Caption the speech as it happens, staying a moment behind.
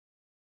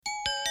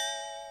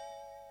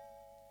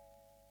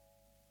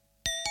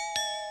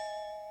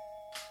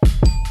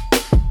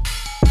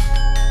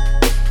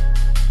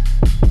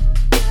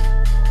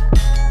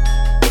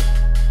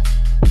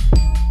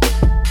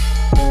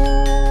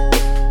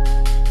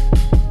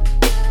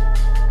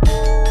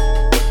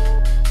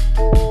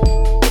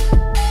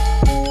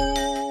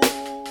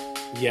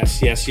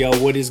Yes, yo,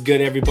 what is good,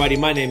 everybody?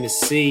 My name is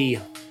C.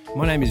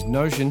 My name is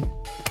Notion.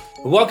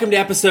 Welcome to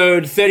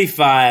episode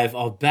 35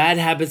 of Bad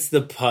Habits,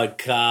 the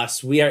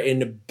podcast. We are in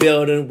the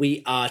building.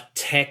 We are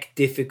tech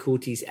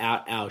difficulties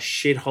out our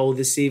shithole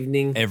this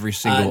evening. Every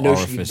single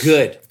Notion, orifice.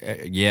 good.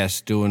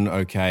 Yes, doing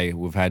okay.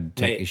 We've had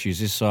tech issues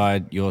this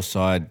side, your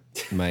side,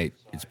 mate.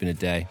 It's been a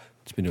day.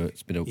 It's been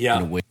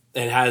a week.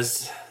 It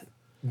has.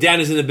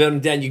 Dan is in the building.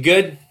 Dan, you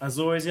good? As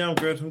always, yeah, I'm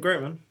good. I'm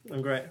great, man.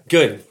 I'm great.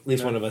 Good. At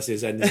least one of us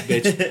is in this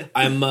bitch.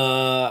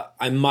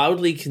 I'm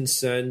mildly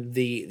concerned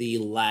the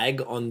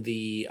lag on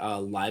the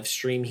live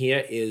stream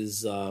here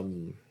is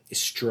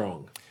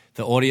strong.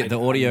 The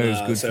audio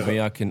is good for me.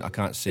 I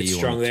can't see it's you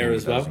strong on there TV,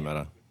 as well. Doesn't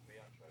matter.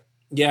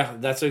 Yeah,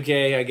 that's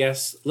okay, I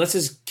guess. Let's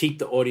just keep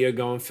the audio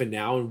going for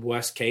now. In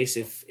worst case,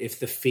 if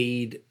the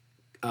feed,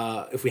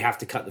 if we have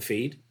to cut the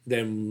feed,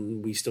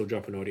 then we still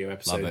drop an audio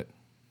episode. Love it.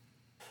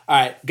 All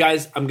right,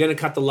 guys, I'm going to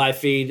cut the live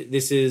feed.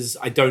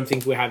 I don't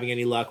think we're having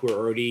any luck. We're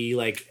already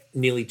like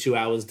nearly 2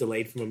 hours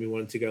delayed from when we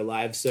wanted to go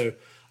live. So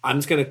I'm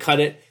just going to cut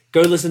it.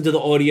 Go listen to the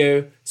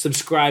audio.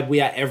 Subscribe.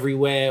 We are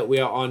everywhere. We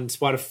are on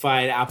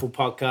Spotify, Apple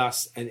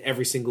Podcasts, and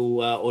every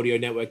single audio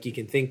network you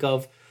can think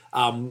of.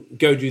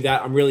 Go do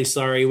that. I'm really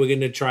sorry. We're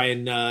going to try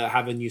and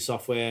have a new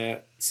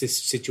software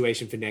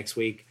situation for next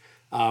week.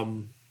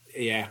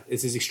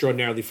 This is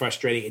extraordinarily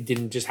frustrating. It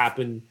didn't just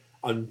happen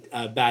on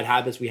Bad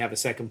Habits. We have a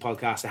second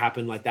podcast that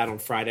happened like that on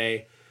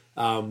Friday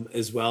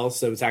as well.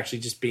 So it's actually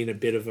just been a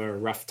bit of a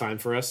rough time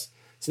for us.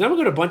 So now we've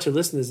got a bunch of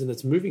listeners and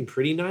it's moving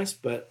pretty nice,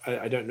 but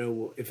I don't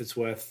know if it's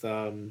worth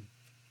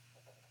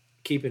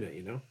keeping it,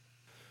 you know?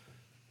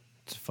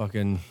 It's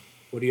fucking...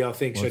 What do y'all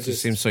think? Well, it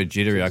just seems so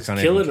jittery. I can't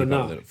kill even it or keep up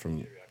not? with it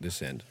from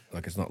this end.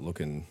 Like, it's not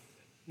looking...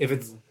 If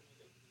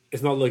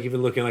it's not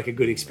even looking like a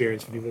good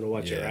experience for people to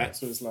watch it, right?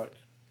 That's what it's like.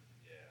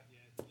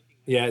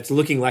 Yeah, it's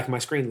looking like my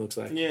screen looks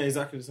like. Yeah,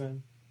 exactly the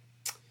same.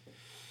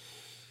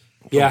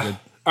 Yeah.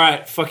 All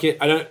right, fuck it.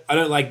 I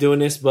don't like doing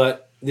this,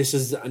 but this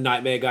is a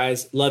nightmare,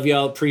 guys. Love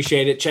y'all.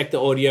 Appreciate it. Check the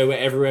audio. We're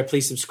everywhere.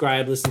 Please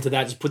subscribe. Listen to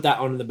that. Just put that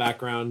on in the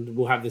background.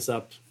 We'll have this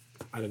up,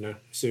 I don't know,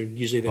 soon.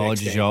 Usually the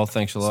Apologies, next day. y'all.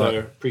 Thanks a lot. So,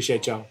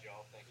 appreciate y'all.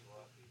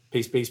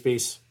 Peace, peace,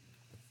 peace.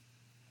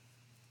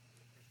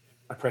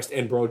 I pressed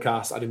end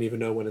broadcast. I didn't even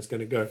know when it's going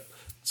to go.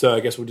 So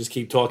I guess we'll just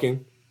keep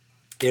talking.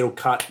 It'll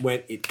cut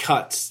when it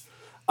cuts.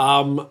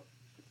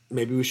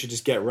 Maybe we should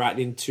just get right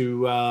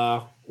into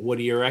what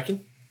do you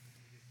reckon?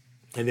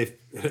 And if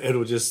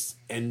it'll just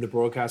end the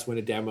broadcast when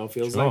it damn well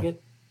feels like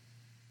it.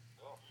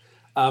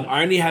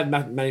 I only have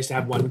managed to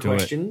have one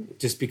question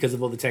just because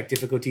of all the tech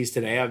difficulties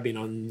today. I've been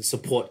on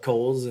support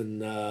calls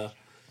and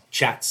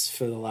chats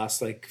for the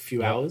last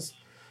few hours.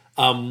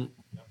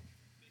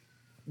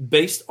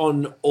 Based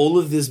on all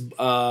of this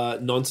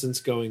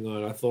nonsense going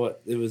on, I thought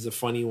it was a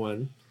funny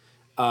one.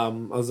 I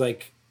was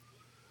like,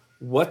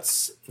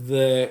 what's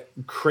the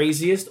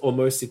craziest or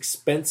most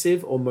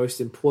expensive or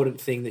most important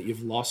thing that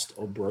you've lost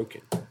or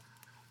broken?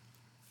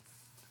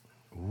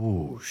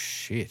 Ooh,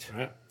 shit.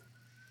 Right.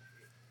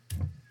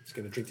 Just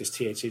going to drink this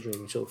THC drink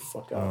and chill the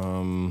fuck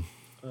out.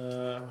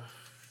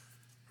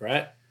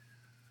 Right?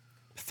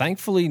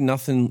 Thankfully,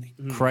 nothing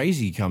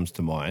crazy comes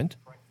to mind.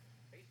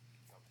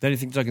 The only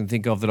things I can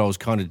think of that I was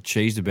kind of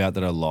cheesed about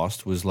that I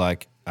lost was I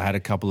had a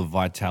couple of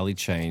Vitali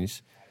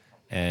chains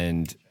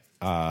and,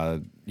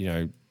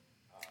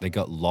 they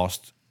got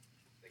lost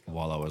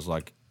while I was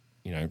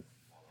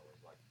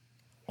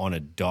on a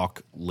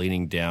dock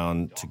leaning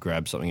down to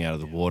grab something out of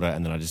the water,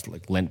 and then I just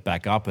leant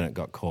back up and it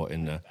got caught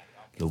in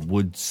the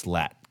wood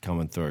slat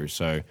coming through.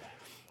 So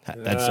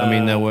that's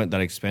they weren't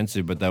that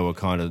expensive, but I've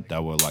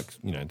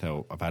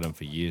had them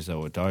for years. They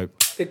were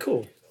dope. They're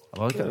cool.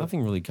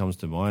 Nothing really comes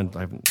to mind.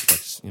 I haven't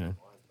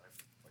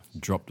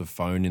dropped a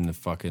phone in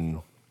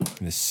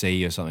the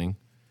sea or something.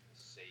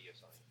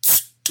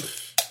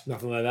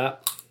 Nothing like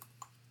that.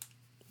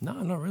 No,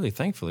 not really.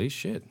 Thankfully,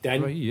 shit. Dan?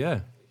 What about you?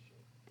 Yeah.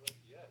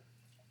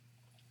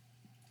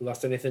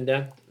 Lost anything,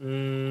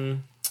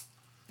 Dan?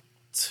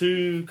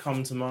 Two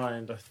come to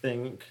mind, I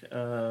think.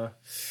 I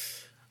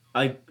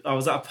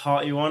was at a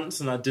party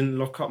once and I didn't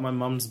lock up my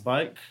mum's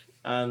bike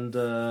and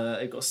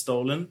it got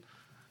stolen.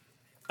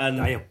 And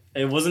Damn.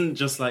 It wasn't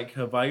just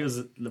her bike, it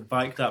was the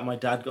bike that my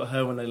dad got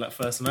her when they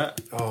first met.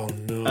 Oh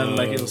no. And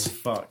it was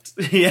fucked.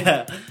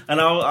 Yeah.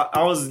 And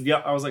I was I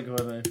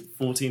don't know,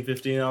 14,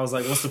 15. I was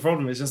like, what's the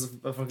problem? It's just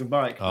a fucking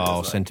bike.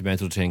 Oh,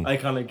 sentimental thing. I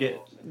kind of get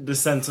the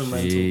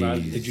sentimental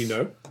value. Did you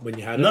know when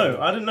you had it? No,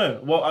 I didn't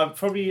know. Well,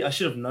 I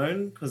should have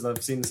known because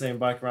I've seen the same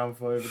bike around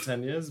for over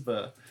 10 years,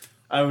 but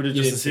I would have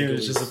just assumed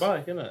it's just a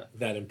bike, isn't it?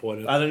 That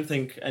important. I don't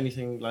think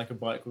anything like a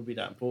bike would be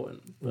that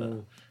important.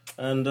 But,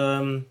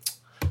 And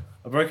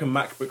I broke a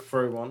MacBook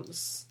Pro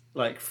once,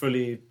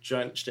 fully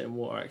drenched it in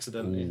water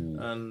accidentally. Ooh.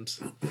 And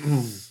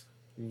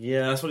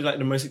yeah, that's probably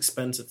the most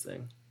expensive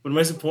thing. But the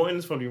most important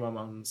is probably my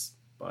mum's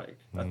bike,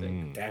 I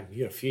think. Damn,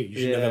 you got a few. You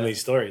should know these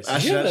stories.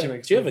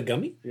 Actually, do you have a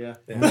gummy? Yeah.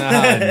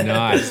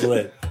 Nice.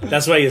 Lit.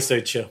 That's why you're so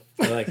chill.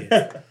 I like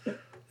it.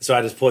 So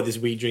I just poured this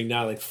weed drink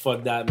now.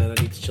 Fuck that, man. I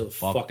need to chill the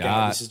fuck out.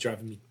 that. This is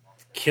driving me,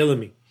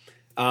 killing me.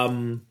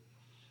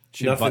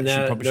 Nothing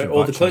there. probably No, should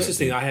or the butt chug closest it,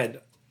 thing dude. I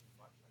had.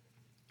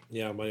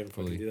 Yeah, I might even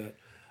Fully. fucking do that.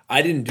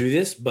 I didn't do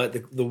this, but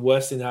the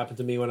worst thing that happened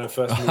to me when I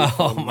first moved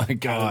Oh from my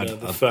God. Canada, I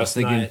the was first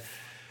thinking- night.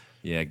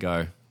 Yeah,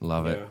 go.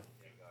 Love it. Yeah.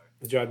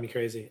 It drives me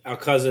crazy. Our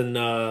cousin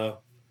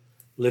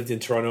lived in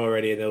Toronto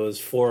already, and there was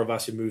 4 of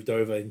us who moved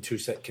over in 2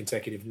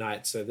 consecutive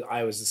nights. So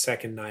I was the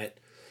second night,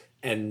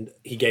 and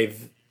he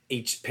gave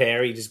each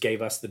pair, he just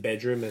gave us the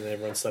bedroom, and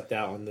everyone slept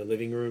out on the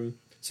living room,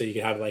 so you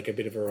could have like a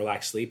bit of a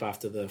relaxed sleep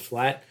after the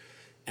flight.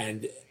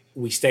 And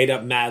we stayed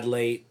up mad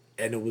late,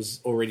 and it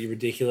was already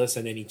ridiculous.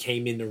 And then he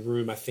came in the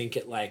room, I think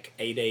at like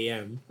 8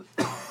 a.m.,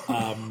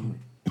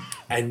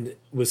 and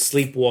was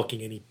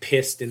sleepwalking, and he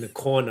pissed in the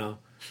corner,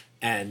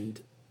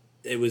 and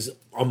it was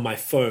on my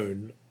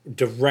phone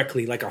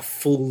directly, like a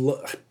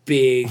full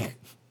big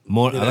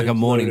Like a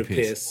morning load of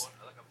piss.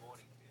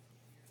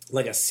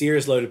 like a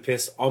serious load of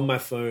piss on my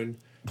phone.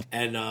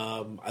 And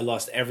I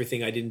lost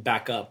everything. I didn't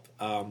back up.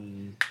 I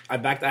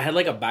had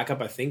like a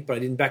backup, I think, but I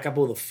didn't back up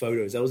all the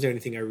photos. That was the only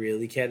thing I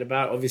really cared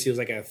about. Obviously, it was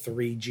like a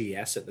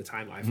 3GS at the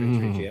time, iPhone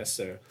 3GS,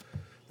 so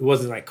it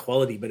wasn't like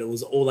quality, but it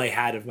was all I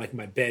had of like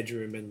my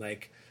bedroom and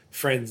like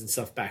friends and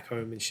stuff back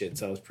home and shit.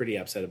 So I was pretty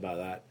upset about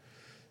that.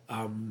 So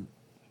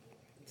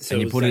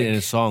And you was put it in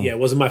a song. Yeah, it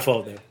wasn't my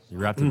fault though. You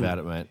rapped about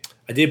it, mate.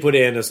 I did put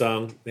it in a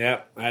song.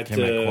 Yeah, I had Came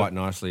out to. quite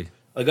nicely.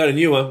 I got a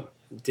new one.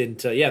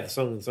 Didn't. Yeah, the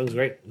song's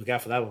great. Look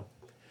out for that one.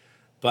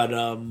 But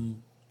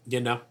you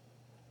know,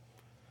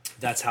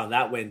 that's how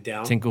that went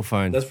down. Tinkle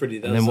phone. That's pretty.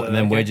 And then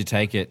okay. where'd you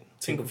take it?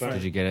 Tinkle phone.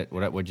 Did you get it?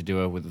 What'd you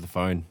do with the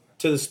phone?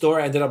 To the store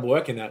I ended up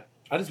working at.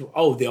 The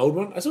old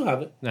one. I still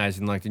have it. No, as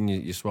in like, didn't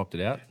you swapped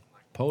it out?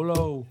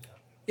 Polo.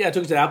 Yeah, I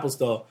took it to the Apple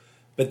store,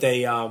 but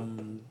they.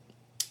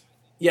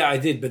 Yeah, I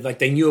did, but like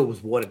they knew it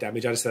was water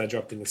damage. I just said I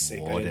dropped in the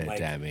sink. I Water didn't, like,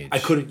 damage. I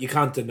couldn't. You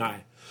can't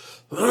deny.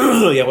 Yeah,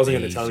 I wasn't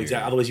going to tell him Easier.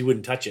 exactly. Otherwise, you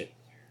wouldn't touch it.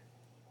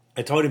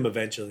 I told him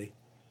eventually,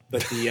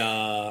 but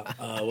the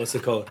what's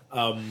it called?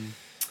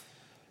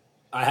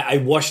 I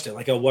washed it.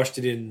 Like I washed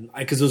it in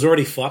because it was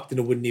already fucked and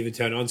it wouldn't even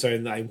turn on. So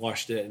I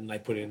washed it and I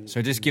put in.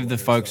 So just give the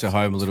water and folks stuff.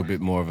 at home a little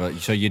bit more of a.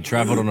 So you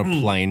travelled on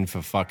a plane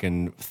for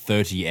fucking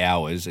 30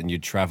 hours, and you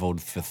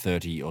travelled for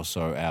 30 or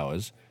so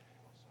hours,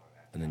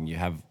 and then you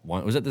have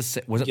one. Was it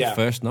Yeah. the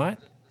first night?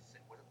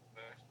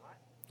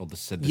 Or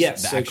the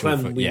Yes, so actual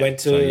Clem, we went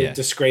to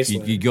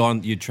Disgraceland. You go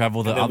on. You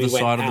travel the And then other we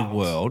went side of out. the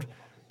world.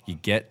 You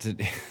get to.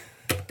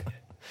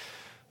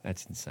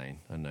 That's insane.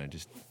 I know.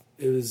 Just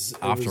It was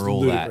after was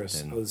all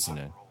ludicrous. that, then It was,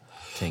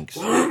 tinks.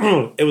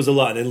 it was a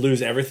lot, and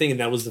lose everything,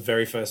 and that was the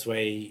very first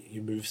way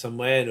you move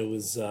somewhere, and it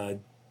was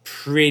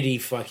pretty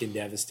fucking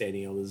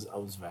devastating. I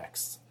was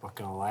vexed. Not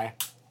gonna lie,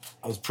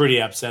 I was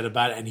pretty upset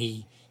about it, and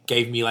he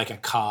gave me like a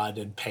card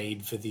and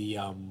paid for the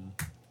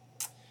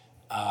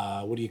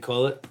what do you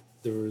call it?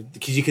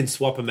 Because you can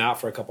swap them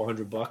out for a couple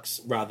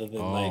 $100 rather than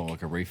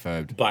like a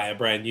refurbed. buy a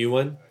brand new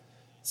one.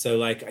 So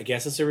like I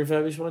guess it's a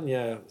refurbished one,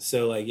 yeah.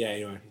 So like yeah,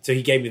 anyway. So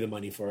he gave me the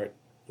money for it,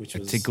 which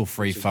was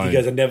tinkle-free phone.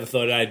 Because I never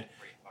thought I'd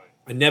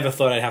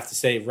have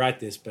to write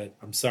this, but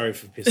I'm sorry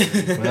for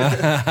pissing you.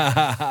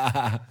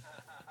 I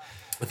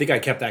think I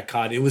kept that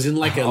card. It was in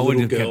like a I would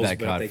little have kept girl's that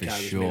card birthday for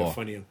card. Which made sure. it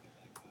funnier.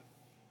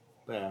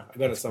 Yeah, I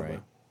got it somewhere. great.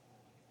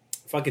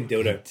 Fucking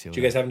dildo. Do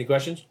you guys have any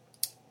questions?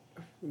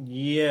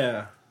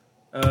 Yeah.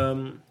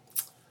 What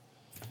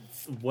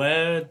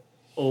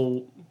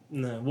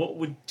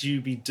would you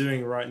be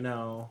doing right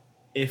now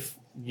if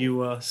you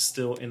were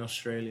still in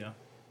Australia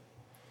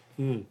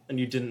and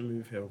you didn't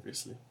move here,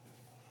 obviously?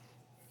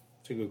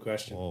 It's a good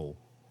question. Whoa.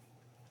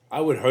 I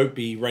would hope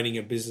be running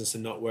a business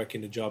and not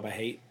working a job I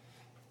hate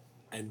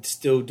and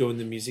still doing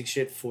the music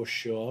shit for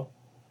sure.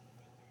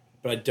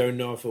 But I don't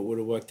know if it would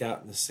have worked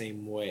out in the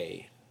same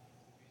way.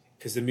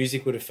 Because the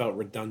music would have felt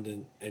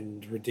redundant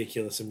and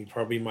ridiculous, and we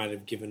probably might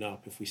have given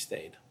up if we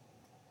stayed.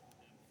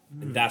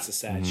 And that's a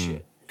sad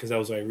shit. Because that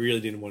was what I really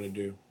didn't want to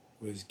do,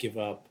 was give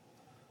up.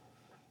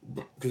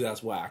 Because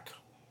that's whack.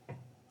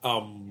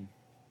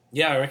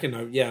 Yeah, I reckon.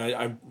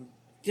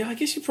 I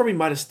guess you probably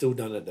might have still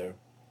done it though.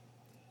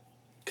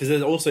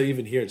 Because also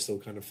even here, it still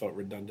kind of felt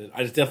redundant.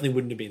 I just definitely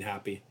wouldn't have been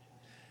happy,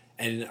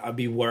 and I'd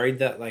be worried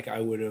that like I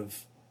would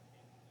have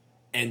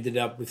ended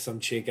up with some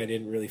chick I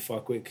didn't really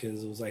fuck with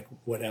because it was like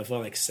whatever,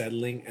 like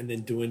settling and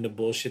then doing the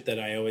bullshit that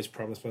I always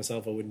promised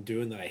myself I wouldn't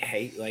do and that I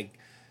hate, like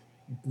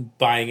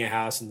buying a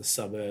house in the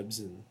suburbs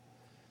and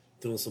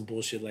doing some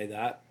bullshit like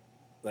that.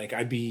 Like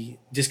I'd be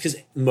just because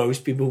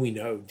most people we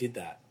know did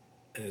that,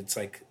 and it's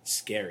like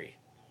scary.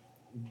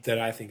 That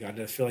I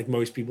feel like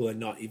most people are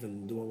not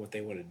even doing what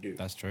they want to do.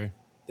 That's true.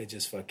 They're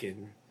just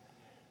fucking,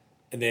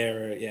 and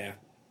they're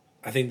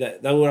I think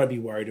that what I'd be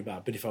worried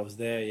about. But if I was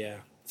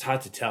there, it's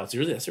hard to tell.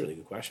 That's a really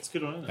good question. It's a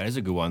good one, isn't That it? is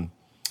a good one.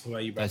 What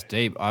about you, bro? That's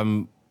deep.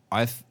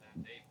 I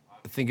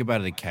think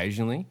about it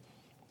occasionally,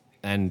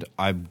 and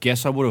I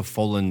guess I would have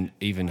fallen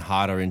even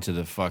harder into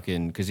the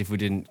fucking, because if we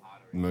didn't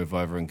move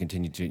over and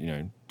continue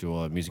to do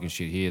all the music and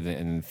shit here,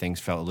 and things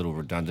felt a little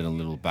redundant, a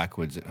little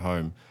backwards at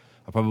home,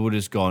 I probably would have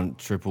just gone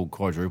triple,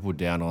 quadruple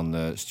down on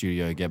the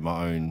studio, get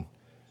my own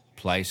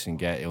place, and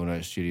get Ill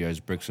Note Studios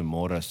bricks and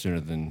mortar sooner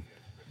than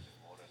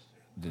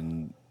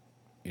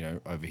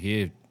over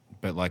here.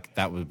 But like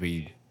that would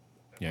be,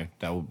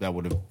 that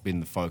would have been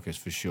the focus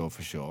for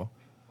sure.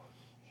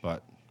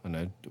 But I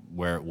know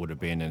where it would have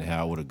been and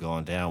how it would have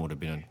gone down would have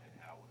been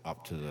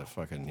up to the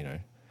fucking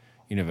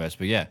universe.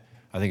 But yeah,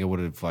 I think it would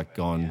have like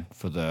gone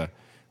for the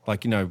how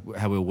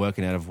we were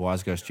working out of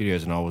Wise Go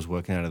Studios, and I was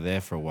working out of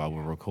there for a while. We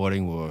were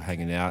recording, we were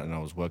hanging out, and I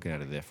was working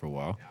out of there for a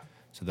while.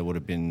 So there would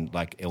have been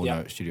like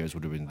Illinois Studios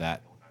would have been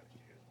that,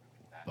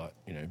 but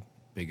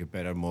bigger,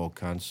 better, more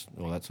cunts,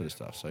 all that sort of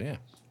stuff. So yeah,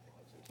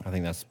 I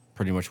think that's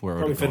pretty much where it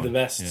would Probably have for gone. the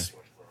best. Yeah.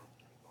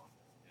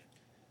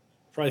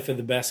 Probably for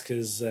the best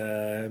because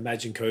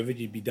imagine COVID,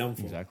 you'd be done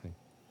for. Exactly.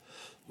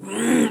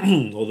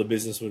 All the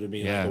business would have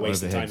been like a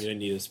waste of time. overheads. You don't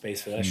need a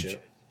space for that Huge.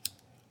 shit.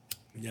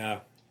 Yeah.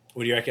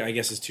 What do you reckon? I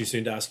guess it's too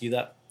soon to ask you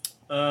that.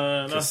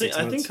 No, For 6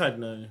 I months? think I'd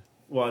know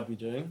what I'd be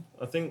doing.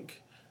 I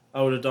think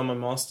I would have done my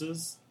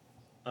masters,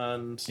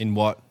 In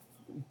what?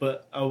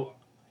 but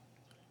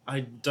I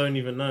don't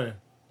even know.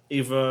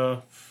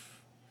 Either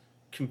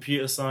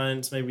computer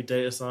science, maybe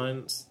data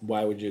science,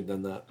 Why would you have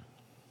done that?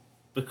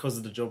 because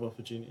of the job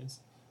opportunities.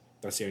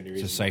 That's the only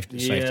It's reason. a safety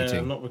Yeah,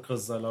 thing. not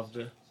because I loved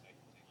it.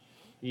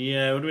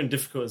 Yeah, it would have been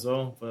difficult as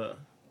well, but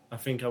I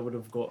think I would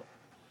have got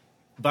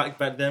back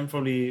then.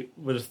 Probably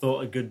would have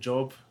thought a good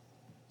job.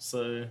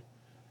 So,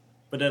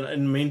 but then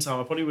in the meantime,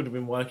 I probably would have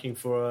been working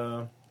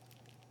for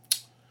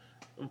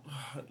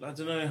I don't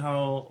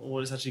know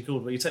what it's actually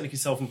called, but you're technically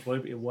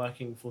self-employed, but you're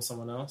working for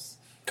someone else.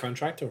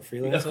 Contractor or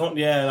freelancer?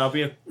 Yeah, I'll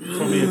be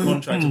probably a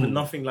contractor, but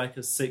nothing like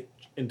a sick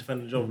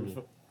independent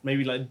job.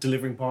 Maybe like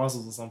delivering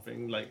parcels or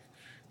something, like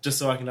just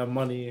so I can have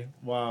money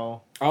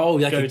while. Oh,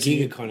 like Go a to-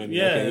 gig economy,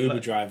 yeah, like an Uber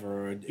like- driver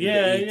or an Uber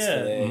Yeah, Eats.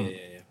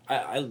 yeah.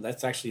 I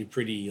that's actually a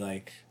pretty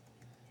like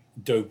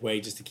dope way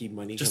just to keep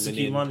money Just to coming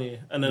keep in. money,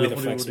 and then with I a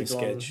probably would have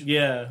flexible gone, schedule.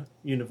 yeah,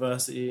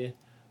 university,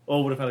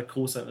 or would have had a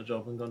call center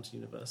job and gone to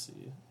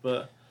university.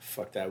 But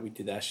Fuck that, we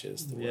did that shit.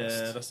 It's the yeah,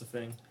 worst. that's the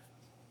thing.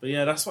 But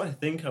yeah, that's what I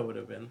think I would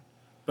have been.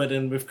 But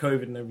then with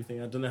COVID and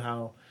everything, I don't know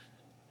how.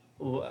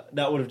 Well,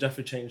 that would have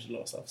definitely changed a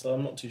lot of stuff. So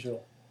I'm not too sure.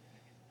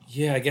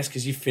 Yeah, I guess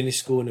because you finished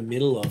school in the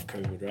middle of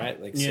COVID, right?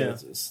 Like, so Yeah.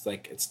 it's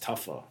like it's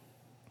tougher.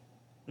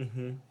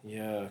 Mm-hmm.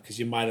 Yeah, because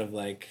you might have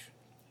like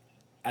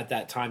at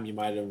that time you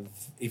might have,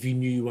 if you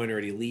knew you weren't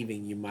already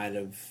leaving, you might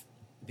have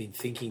been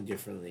thinking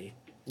differently.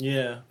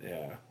 Yeah,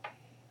 Yeah,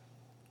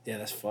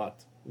 that's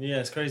fucked. yeah,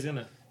 it's crazy, isn't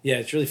it? Yeah,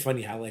 it's really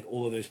funny how like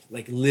all of those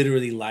like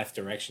literally life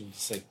directions,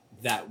 just like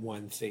that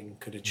one thing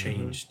could have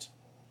changed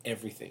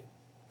everything.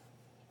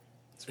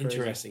 It's crazy.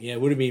 Interesting. Yeah,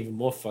 it would have been even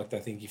more fucked, I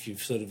think, if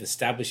you've sort of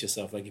established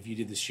yourself. Like if you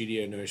did the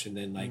studio notion,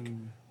 then like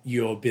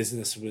your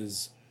business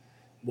was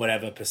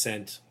whatever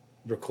percent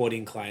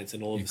recording clients,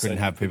 and all of You a couldn't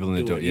sudden have people in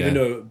the do door, it. yeah. Even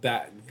though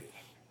back,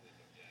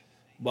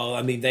 well,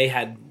 I mean, they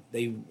had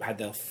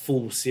the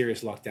full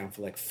serious lockdown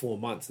for like 4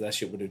 months. That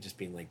shit would have just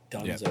been like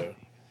donezo. Yep.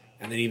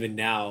 And then even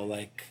now,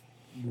 like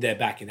they're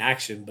back in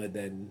action, but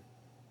then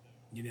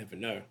you never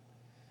know.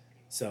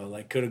 So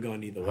like, could have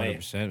gone either way.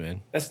 100%,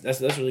 man.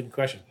 That's a really good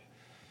question.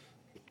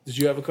 Did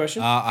you have a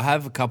question? I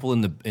have a couple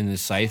in the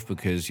safe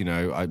because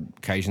I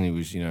occasionally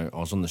I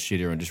was on the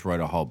shitter and just wrote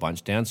a whole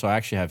bunch down. So I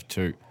actually have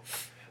two.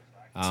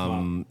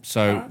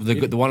 So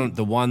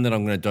the one that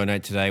I'm going to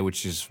donate today,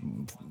 which is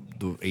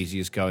the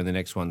easiest going, the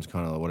next one's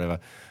kind of whatever.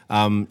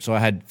 So I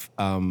had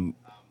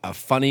a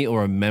funny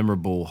or a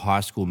memorable high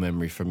school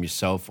memory from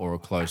yourself or a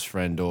close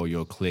friend or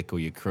your clique or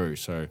your crew.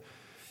 So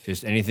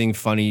just anything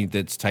funny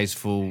that's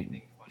tasteful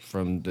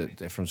from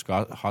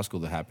high school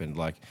that happened,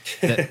 like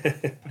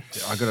that.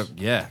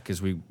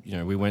 Because we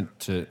went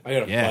to I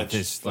got a bunch.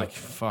 just like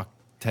fuck,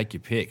 take your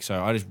pick.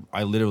 So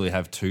I literally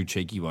have two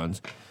cheeky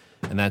ones,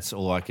 and that's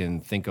all I can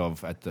think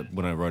of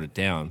when I wrote it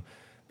down.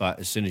 But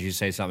as soon as you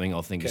say something,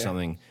 I'll think of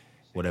something,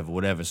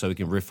 whatever. So we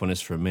can riff on this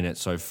for a minute.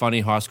 So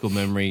funny high school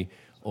memory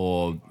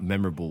or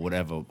memorable,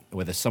 whatever.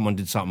 Whether someone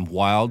did something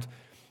wild,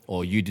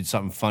 or you did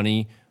something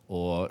funny,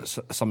 or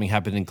something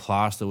happened in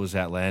class that was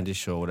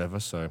outlandish or whatever.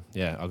 So,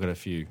 yeah, I've got a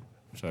few.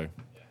 So,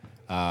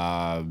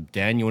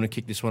 Dan, you want to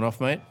kick this one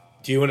off, mate?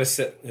 Do you want to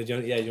sit? Do you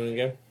want to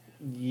go?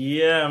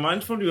 Yeah,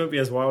 mine probably won't be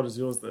as wild as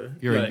yours though.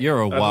 You're a I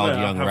don't wild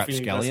know, young how few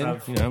you guys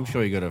rapscallion. have. I'm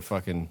sure you got a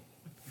fucking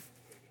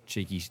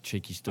cheeky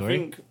I story.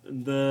 think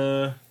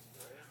the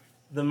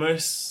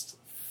most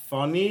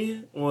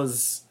funny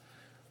was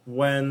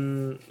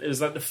when it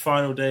was like the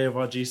final day of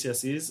our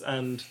GCSEs,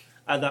 and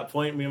at that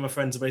point, me and my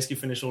friends had basically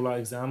finished all our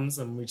exams,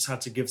 and we just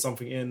had to give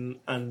something in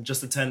and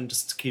just attend,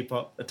 just to keep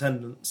up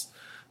attendance.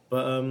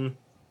 But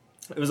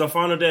it was our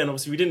final day, and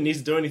obviously we didn't need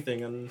to do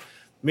anything. And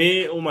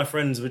me, all my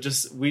friends were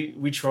just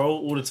we troll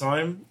all the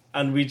time,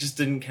 and we just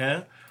didn't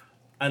care.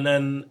 And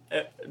then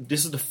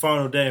this was the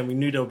final day, and we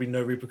knew there would be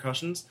no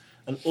repercussions.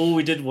 And all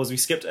we did was we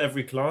skipped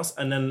every class,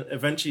 and then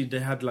eventually they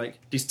had like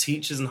these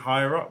teachers and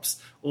higher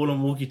ups all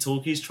on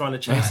walkie-talkies trying to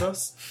chase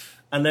us,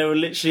 and they were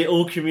literally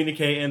all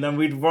communicating. And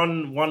we'd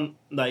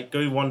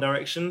go one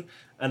direction,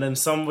 and then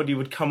somebody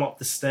would come up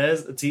the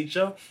stairs, a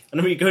teacher, and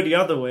then we'd go the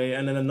other way,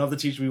 and then another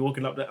teacher would be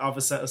walking up the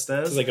other set of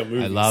stairs. It's like a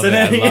movie. I love So it.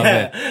 then, I love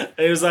it.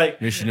 it was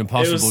like Mission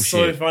Impossible it was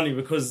shit. so funny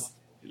because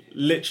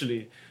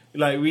literally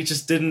Like we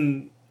just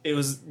didn't.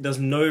 There's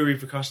no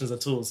repercussions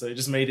at all. So it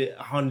just made it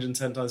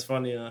 110 times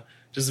funnier.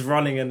 Just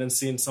running and then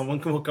seeing someone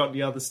walk up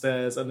the other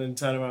stairs and then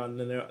turn around and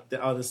then they're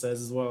the other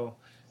stairs as well.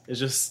 It's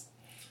just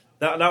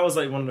that was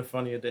like one of the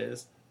funnier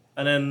days.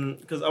 And then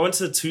because I went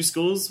to 2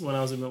 schools when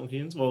I was in Milton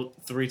Keynes, well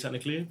 3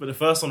 technically, but the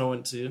first one I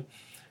went to,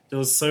 there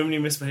was so many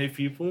misbehaved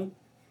people,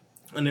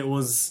 and it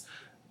was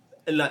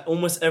like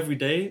almost every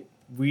day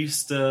we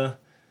used to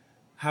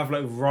have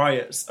like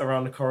riots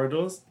around the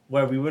corridors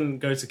where we wouldn't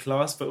go to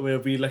class, but there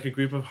would be like a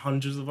group of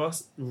hundreds of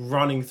us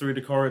running through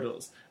the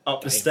corridors,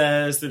 up the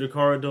stairs, through the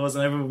corridors,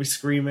 and everyone would be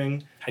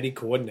screaming. How do you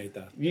coordinate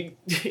that? You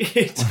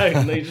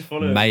don't, you just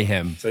follow it.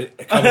 Mayhem. So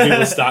a couple of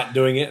people start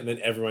doing it, and then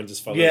everyone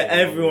just follows. Yeah,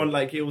 everyone,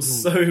 like, it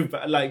was so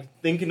bad. Like,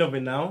 thinking of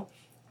it now,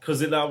 because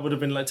that would have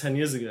been like 10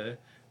 years ago.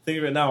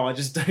 Thinking of it now, I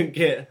just don't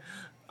get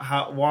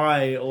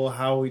why or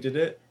how we did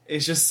it.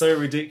 It's just so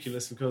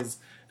ridiculous because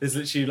there's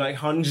literally like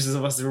hundreds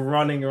of us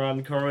running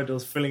around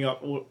corridors, filling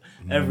up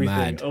everything.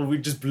 Mad. Or we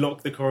just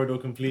block the corridor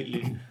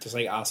completely. Just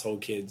like asshole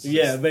kids.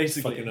 Yeah, just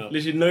basically. fucking up.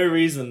 Literally no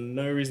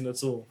reason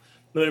at all.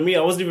 No, to me,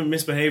 I wasn't even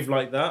misbehaved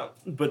like that.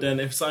 But then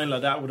if something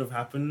like that would have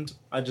happened,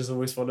 I just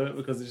always follow it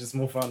because it's just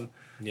more fun.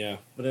 Yeah.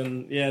 But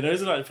then, yeah,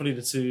 those are like probably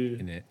the 2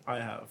 In it. I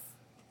have,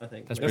 I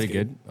think. That's pretty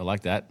good. I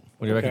like that.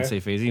 What do you reckon, Okay.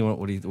 Feezy?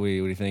 What do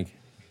you think?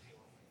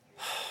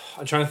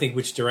 I'm trying to think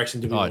which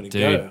direction do we Oh, want to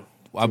dude. go.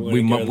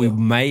 We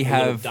may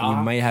have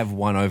dark?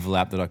 one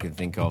overlap that I can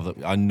think of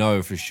that I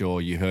know for sure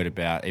you heard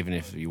about, even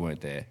if you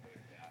weren't there.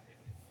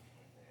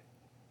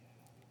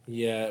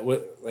 Yeah,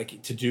 what,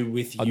 like to do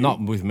with you? Not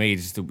with me,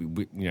 just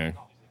to, you know.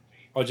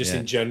 Or just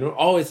yeah. in general?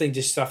 Oh, I think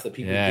just stuff that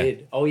people Yeah.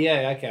 did. Oh,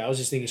 yeah, okay. I was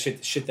just thinking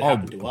shit that Oh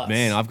happened to us.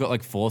 man, I've got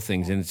like 4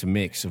 things, and it's a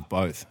mix of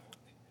both.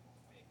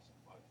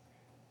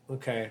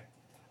 Okay.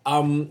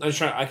 I'm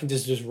trying. I can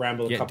just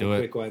ramble a Yeah, couple do it.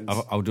 quick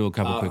ones. I'll do a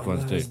couple quick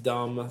ones That's too.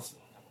 dumb.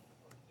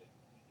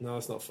 No,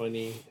 it's not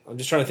funny. I'm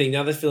just trying to think.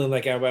 Now they're feeling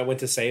like I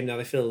went to say now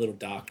they feel a little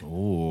dark.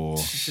 Ooh,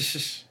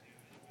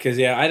 Because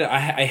yeah,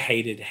 I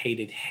hated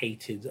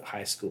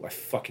high school. I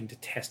fucking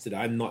detested it.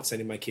 I'm not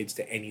sending my kids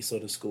to any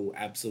sort of school.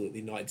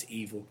 Absolutely not. It's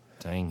evil.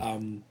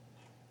 dang.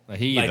 I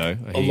hear you Like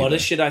though. I a hear lot you,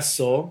 of shit I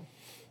saw.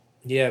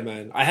 Yeah,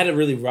 man. I had a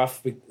really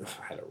rough.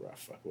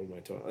 Fuck. What am I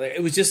talking? Like,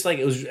 it was just like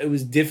it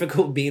was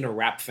difficult being a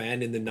rap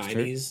fan in the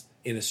 '90s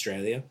in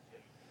Australia,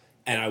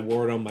 and I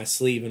wore it on my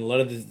sleeve. And a lot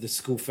of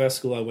the first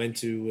school I went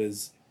to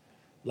was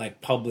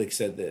like public.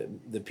 Said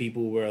the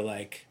people were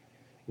like,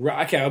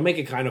 okay, I'll make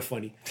it kind of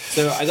funny.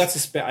 So I got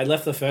suspended. I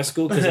left the first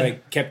school because I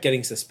kept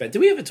getting suspended. Did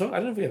we ever talk? I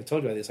don't know if we ever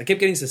talked about this. I kept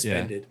getting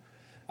suspended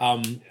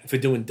for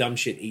doing dumb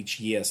shit each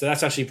year. So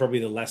that's actually probably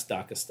the less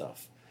darker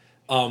stuff.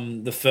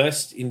 The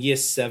first in year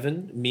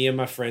 7, me and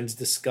my friends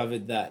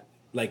discovered that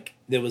like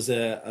there was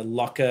a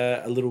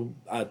locker, a little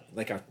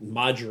like a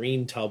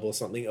margarine tub or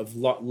something of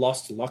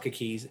lost locker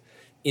keys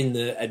in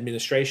the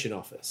administration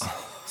office.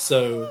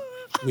 So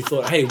we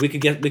thought, hey, we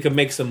could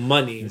make some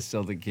money, Just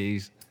sell the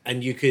keys.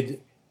 and you could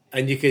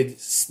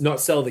not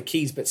sell the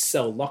keys, but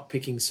sell lock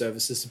picking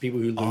services to people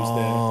who lose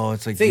their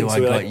It's like things. yo, So I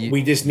we're got like, you.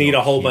 we just need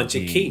a whole You're bunch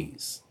of kidding.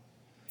 keys.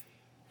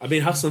 I've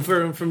been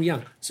hustling from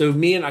young. So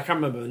me and I can't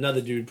remember another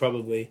dude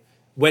probably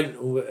went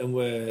and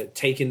were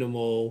taking them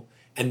all,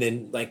 and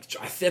then like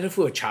I don't know if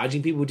we were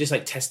charging people, we were just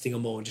like testing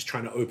them all and just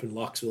trying to open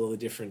locks with all the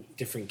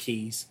different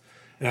keys.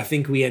 And I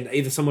think we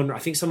had someone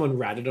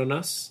ratted on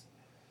us,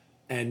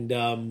 and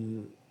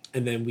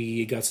then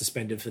we got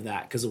suspended for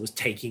that because it was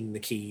taking the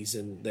keys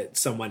and that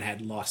someone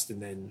had lost,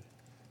 and then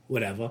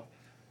whatever.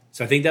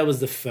 So I think that was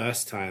the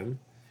first time.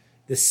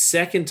 The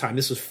second time,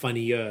 this was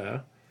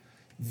funnier.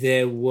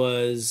 There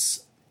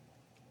was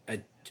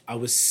I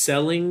was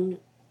selling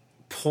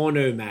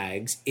porno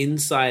mags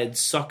inside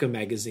soccer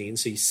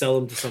magazines, so you sell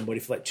them to somebody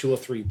for like $2 or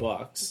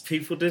 $3.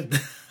 People did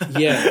that.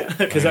 Yeah,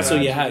 because that's all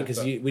you had.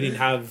 Because we didn't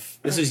have.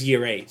 This was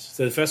year 8,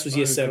 so the first was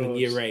year 7, gosh.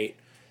 year 8.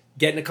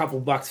 Getting a couple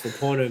bucks for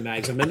porno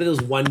mags. I remember there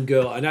was one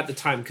girl, and at the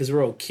time, because we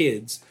were all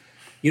kids,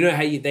 you know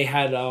how they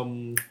had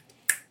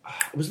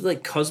was it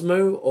like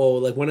Cosmo or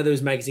like one of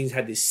those magazines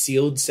had this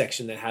sealed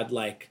section that had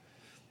like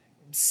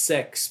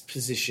sex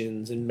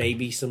positions and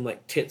maybe some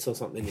like tits or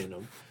something in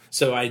them.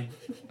 So I'd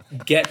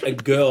get a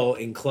girl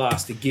in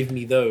class to give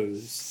me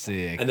those.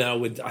 Sick. And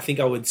then I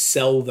think I would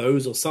sell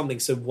those or something.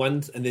 So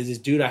and there's this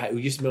dude who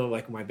used to be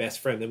like my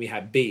best friend. Then we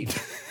had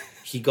beef.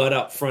 He got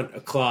up front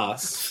of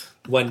class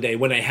one day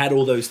when I had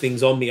all those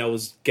things on me. I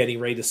was getting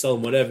ready to sell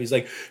them, whatever. He's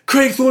like,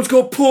 Craig Thorne's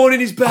got porn in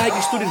his bag.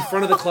 He stood in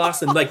front of the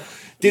class and like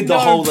did the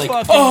whole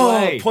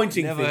like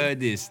pointing Never thing. heard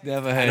this.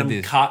 Never heard And I'm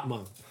this.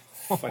 Cartman,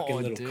 fucking Oh,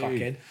 little dude.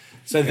 cockhead.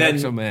 So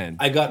Gotcha, then man.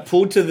 I got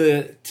pulled to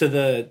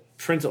the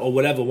printer or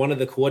whatever, one of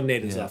the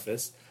coordinators'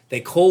 office. They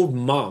called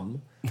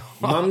Mum.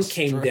 Mum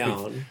came straight.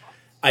 down.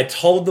 I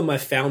told them I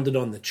found it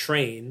on the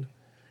train,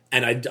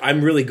 and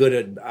I'm really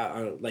good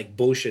at like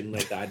bullshitting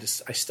like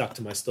that. I stuck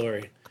to my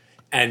story,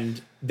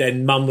 and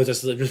then Mum was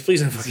just like,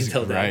 "Please don't fucking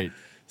tell Great. Dad."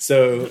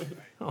 So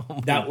Oh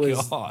that my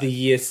was God. the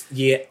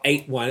year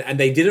 8 one, and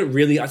they didn't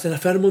really. I said I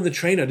found him on the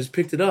train. I just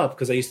picked it up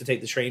because I used to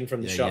take the train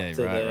from the shop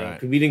to right.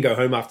 cause we didn't go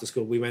home after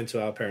school. We went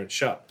to our parents'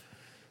 shop.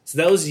 So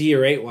that was the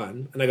year 8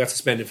 one, and I got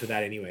suspended for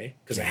that anyway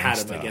because I had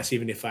them, I Gangster. guess,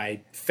 even if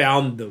I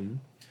found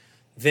them.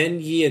 Then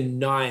year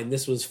 9,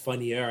 this was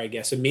funnier, I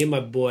guess. So me and my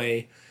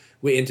boy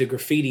were into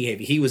graffiti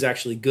heavy. He was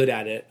actually good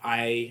at it.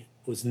 I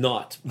was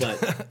not,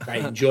 but I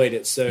enjoyed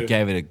it. So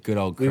Gave it a good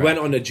old we crack. went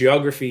on a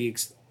geography.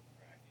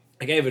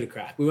 I gave it a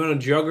crack. We went on a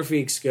geography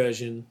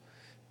excursion,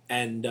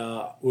 and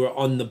we were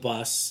on the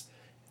bus.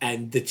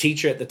 And the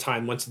teacher at the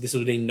time, once this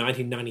was in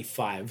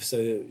 1995,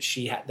 so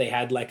they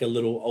had like a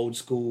little old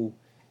school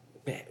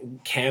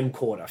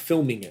camcorder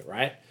filming it,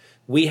 right?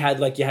 We had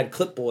you had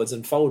clipboards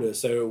and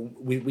folders, so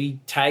we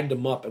tagged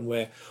them up and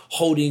we're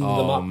holding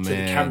them up to the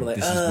camera like,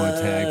 this is my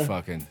tag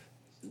fucking.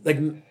 like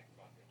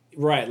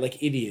right,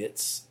 like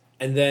idiots.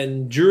 And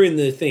then during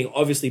the thing,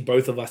 obviously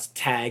both of us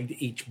tagged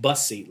each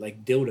bus seat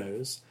like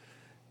dildos.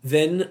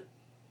 Then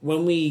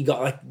when we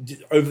got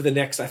over the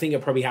next, I think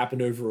it probably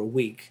happened over a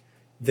week.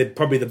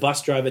 Probably the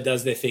bus driver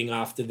does their thing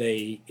after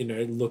they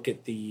look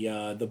at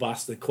the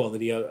bus, the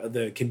quality of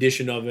the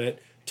condition of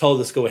it. Told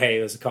the school, hey,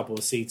 there's a couple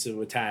of seats that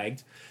were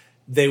tagged.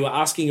 They were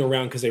asking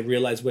around because they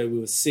realized where we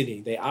were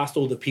sitting. They asked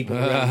all the people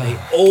around. They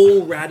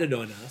all ratted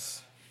on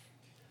us.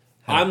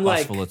 I'm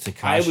like,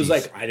 I was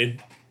like, I didn't.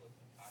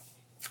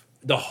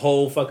 The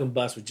whole fucking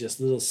bus was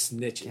just little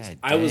snitches. God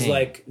I was dang.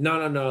 like,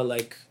 no,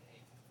 like,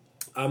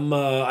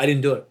 I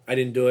didn't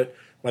do it.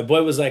 My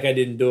boy was like, I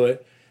didn't do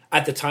it.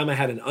 At the time, I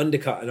had an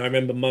undercut, and I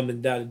remember mum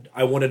and dad,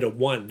 I wanted a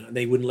 1, and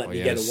they wouldn't let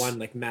me get a 1,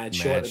 like mad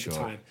short at the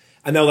time.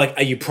 And they were like,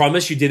 are you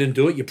promise you didn't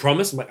do it? You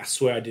promise? I'm like, I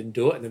swear I didn't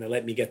do it. And then they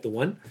let me get the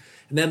 1.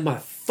 And then my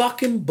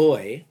fucking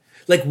boy,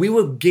 like we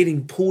were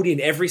getting pulled in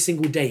every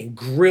single day and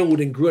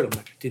grilled. I'm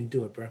like, I didn't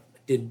do it, bro. I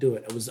didn't do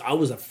it. I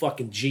was a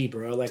fucking G,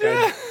 bro. Like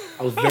I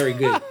was very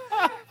good.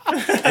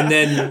 And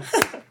then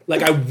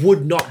like I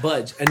would not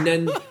budge. And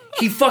then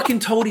he fucking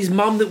told his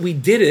mum that we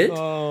did it.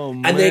 Oh,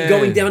 and they're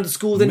going down to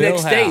school the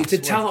next day to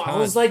Millhouse, tell what her. a I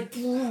was like,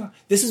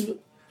 this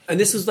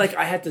is like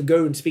I had to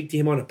go and speak to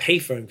him on a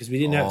payphone because we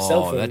didn't have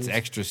cell phones. That's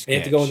extra sketch. I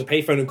had to go on the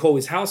payphone and call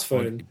his house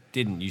Well, phone. it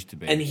didn't used to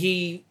be. And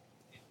he,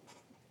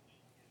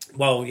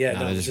 well, yeah, No,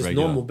 that was just just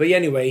regular. normal. But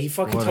anyway, he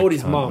fucking What a told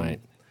his cunt, mom. mate.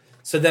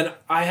 So then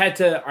I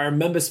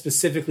remember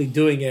specifically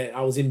doing it.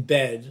 I was in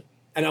bed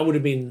and I would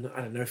have been,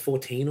 I don't know,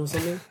 14 or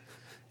something.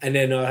 And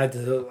then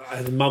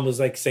the mum was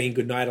like saying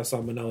goodnight or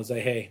something. And I was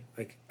like, hey,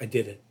 like I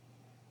did it.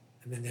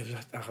 And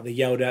then they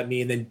yelled at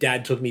me. And then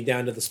dad took me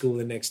down to the school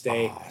the next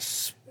day.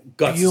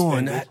 Got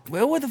Beyond suspended. that,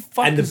 where were the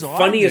fuck And the was I,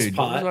 funniest dude?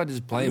 part- Was I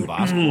just playing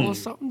basketball or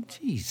something?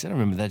 Jeez, I don't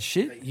remember that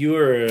shit. You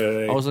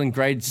were, I was in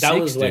grade that 6,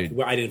 was like, dude.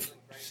 where I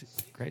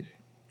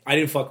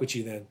didn't fuck with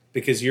you then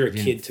because you're a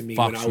didn't kid to me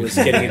fuck when I with was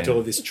me getting then. into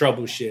all this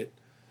trouble shit.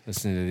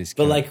 Listen to this.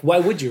 But cunt. like, why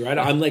would you, right?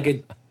 I'm like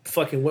a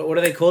fucking, what do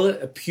they call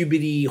it? A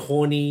puberty,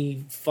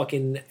 horny,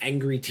 fucking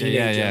angry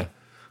teenager. yeah.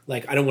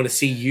 Like, I don't want to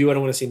see you. I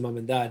don't want to see mum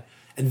and dad.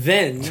 And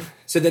then,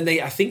 so then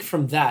I think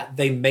from that,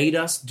 they made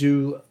us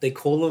do, they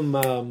call them,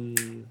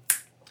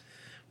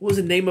 what was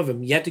the name of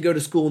them? You had to go to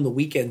school on the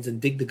weekends and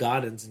dig the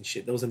gardens and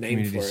shit. There was a name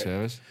community for it.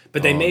 service.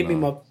 But they Oh, made me,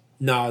 no.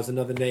 no, it's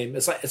another name.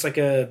 It's like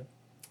a,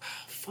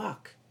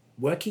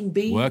 working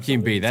bee?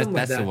 Working bee. Something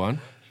like That's the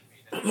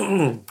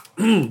that.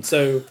 one.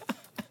 So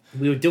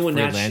we were doing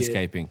Free that shit.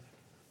 landscaping.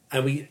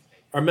 And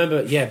I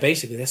remember, yeah,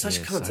 basically, they're such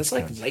Yeah, cunts. That's such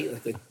like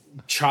cunts. like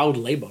child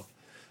labor.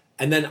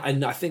 And then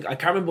I think, I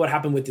can't remember what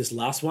happened with this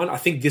last one. I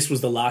think this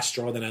was the last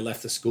straw. Then I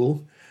left the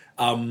school.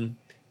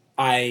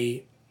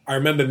 I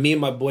remember me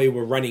and my boy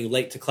were running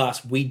late to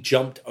class. We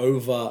jumped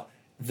over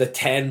the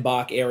tan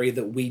bark area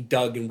that we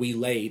dug and we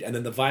laid. And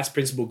then the vice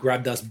principal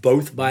grabbed us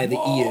both by the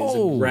ears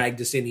and dragged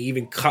us in. He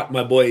even cut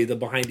my boy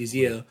behind his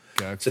ear.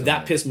 So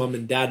that pissed mum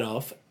and dad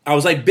off. I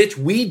was like, bitch,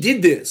 we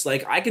did this.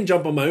 Like, I can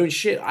jump on my own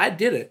shit. I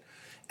did it.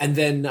 And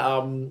then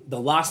the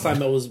last time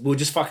we were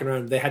just fucking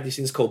around. They had these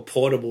things called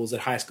portables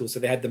at high school. So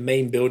they had the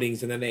main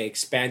buildings and then they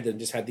expanded and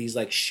just had these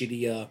like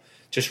shitty,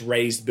 just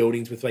raised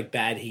buildings with like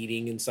bad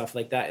heating and stuff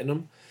like that in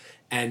them.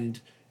 And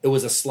it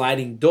was a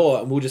sliding door.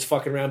 And we were just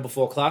fucking around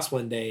before class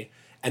one day.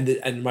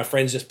 And my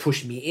friends just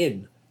pushed me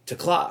in to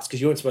class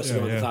because you weren't supposed to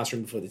go in the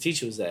classroom before the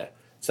teacher was there.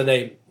 So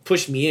they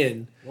pushed me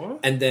in. What?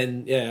 And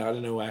then, yeah, I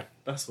don't know why.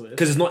 That's weird.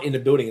 Because it's not in a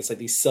building. It's like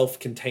these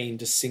self-contained,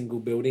 just single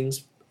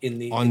buildings in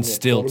the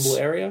stilts. portable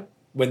area.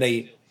 When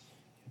they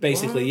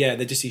basically,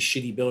 they're just these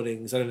shitty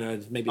buildings. I don't know.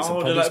 Maybe it's a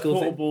they're public like school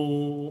thing.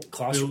 portable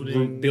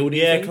Classroom building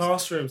Yeah, things?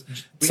 classrooms.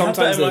 We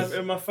Sometimes had that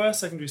in my first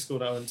secondary school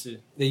that I went to.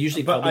 They're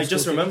usually But public I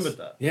just school things.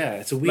 remembered that. Yeah,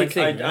 it's a weird Like,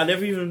 thing. I right?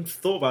 never even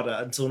thought about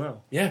that until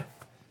now. Yeah.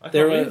 I can't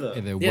They're, believe Yeah, that.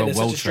 they're Yeah, well, they're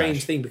such a strange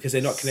trashed. thing because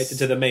they're not connected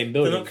to the main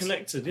They're buildings. not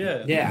connected, yeah. Yeah,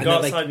 You and go they're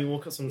outside like- and you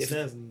walk up some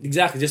stairs. And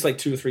Exactly, just like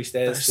 2 or 3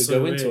 stairs That's to so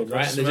go into weird. them, I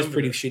right? just And they're just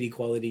pretty remembered shitty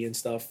quality and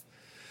stuff.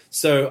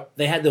 So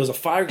there was a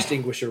fire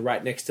extinguisher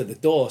right next to the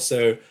door.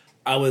 So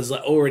I was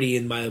like already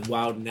in my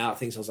wild and out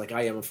things. I was like,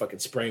 I am a fucking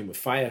spraying with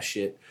fire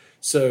shit.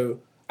 So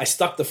I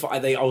stuck the fire.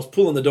 I was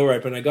pulling the door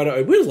open. I got it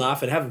open. We were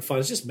laughing, having fun.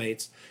 It's just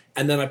mates.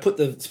 And then I put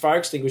the fire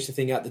extinguisher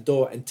thing out the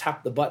door and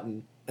tapped the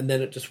button. And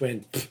then it just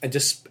went,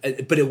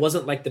 but it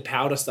wasn't like the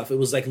powder stuff. It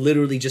was like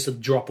literally just a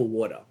drop of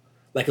water,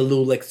 like a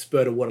little like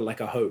spurt of water,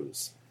 like a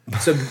hose.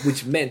 So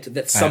which meant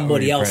that I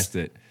somebody already else pressed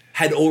it.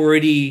 had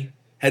already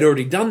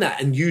done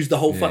that and used the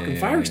whole fucking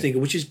fire yeah.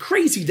 extinguisher, which is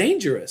crazy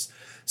dangerous.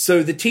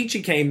 So the teacher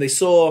came,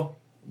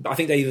 I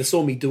think they either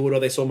saw me do it or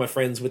they saw my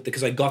friends with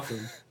because I got them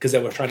because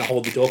they were trying to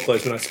hold the door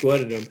closed when I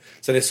squirted them.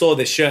 So they saw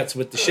their shirts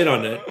with the shit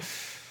on it.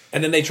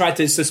 And then they tried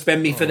to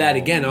suspend me for that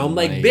again. I'm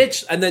like, mate.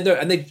 bitch. And then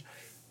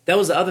that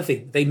was the other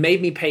thing. They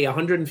made me pay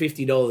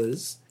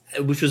 $150,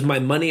 which was my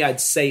money I'd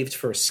saved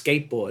for a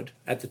skateboard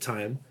at the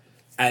time.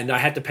 And I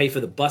had to pay for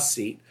the bus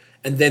seat.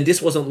 And then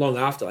this wasn't long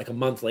after, like a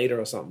month later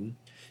or something.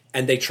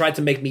 And they tried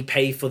to make me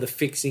pay for the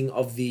fixing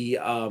of the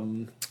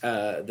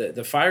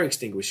fire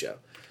extinguisher.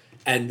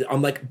 And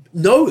I'm like,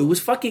 no, it was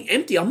fucking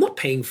empty. I'm not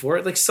paying for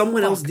it. Like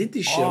someone else did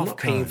this shit. I'm off, not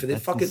paying cunt. for this.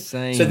 That's Fucking.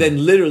 insane. So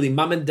then, literally,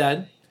 mum and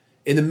dad,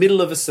 in the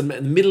middle of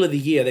the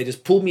year, they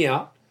just pulled me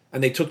out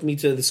and they took me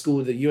to the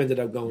school that you ended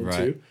up going Right.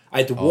 to. I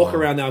had to walk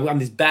around now. I'm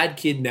this bad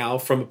kid now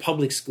from a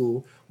public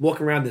school,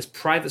 walking around this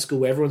private school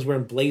where everyone's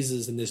wearing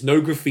blazers and there's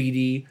no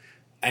graffiti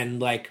and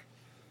like.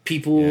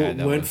 People Yeah,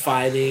 that weren't was-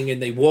 fighting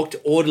and they walked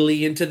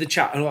orderly into the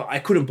chat. I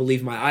couldn't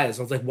believe my eyes.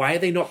 I was like, why are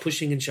they not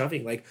pushing and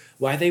shoving? Like,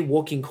 why are they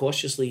walking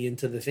cautiously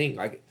into the thing?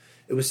 Like,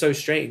 it was so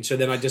strange. So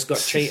then I just got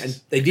changed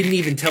and they didn't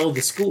even tell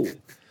the school.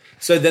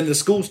 So then the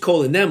school's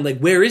calling them, like,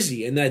 where is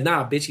he? And they're,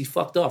 nah, bitch, he's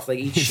fucked off. Like,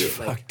 eat He's shit.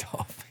 Like, fucked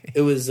off.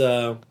 it was,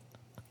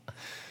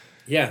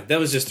 yeah, that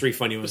was just 3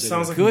 funny ones.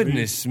 Sounds like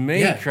Goodness me,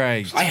 Yeah.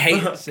 Craig. I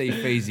hate See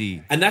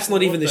Feezy. and that's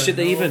not even the the shit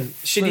that hell? even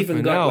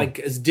Flipping got hell. like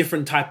as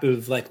different type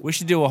of like. We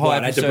should do a whole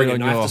What, I had to episode bring a on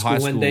knife your to school high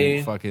one school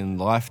day? fucking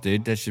life,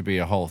 dude. That should be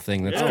a whole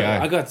thing. Let's Yeah.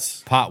 go. I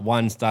got Part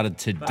 1 started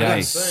today.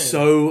 That's-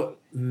 so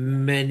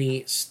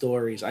many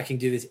stories. I can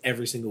do this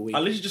every single week. I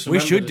literally just We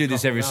remembered should a do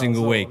this couple every now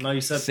single as well. week. No, you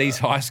said C's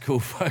that. high school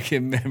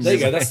fucking memories. There you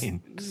go. That's man.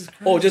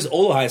 or just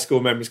all high school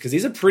memories because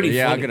these are pretty.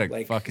 Yeah, funny. I got a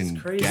like, fucking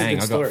it's crazy gang. good I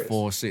got stories.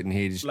 4 sitting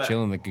here just Like-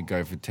 chilling that could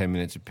go for 10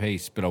 minutes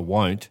apiece, but I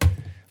won't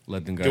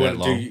let them go Do you that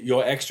want to do long.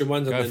 your extra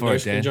ones and Go then for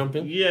Nose it, can Dan. jump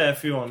in? Yeah,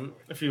 if you want.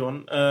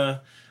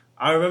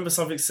 I remember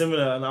something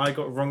similar, and I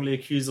got wrongly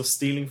accused of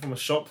stealing from a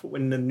shop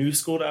in the new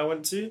school that I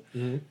went to.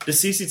 Mm-hmm. The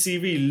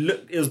CCTV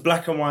looked, it was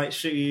black and white,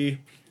 shitty,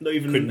 not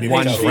even Couldn't be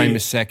One Hey, frame a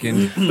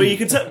second. But you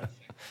could tell.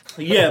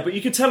 Yeah, but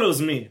you could tell it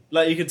was me.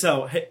 Like you could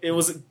tell it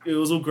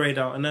was all grayed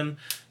out. And then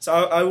so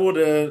I wore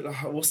the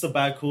what's the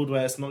bag called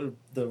where it's not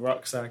the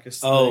rucksack.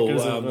 It's Oh, it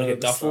goes with like a the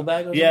duffel stuff.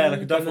 bag or Yeah, something?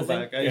 like a duffel Kind of thing?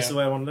 bag. I used to Yeah.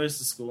 wear one of those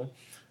to school.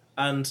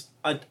 And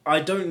I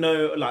don't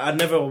know, like I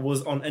never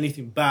was on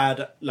anything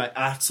bad like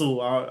at all.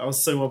 I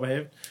was so well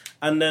behaved.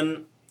 And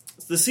then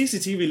the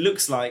CCTV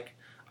looks like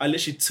I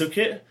literally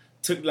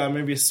took like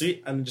maybe a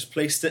sweet and just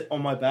placed it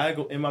on my bag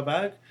or in my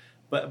bag.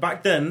 But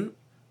back then,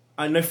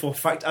 I know for a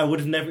fact I would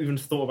have never even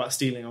thought about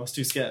stealing. I was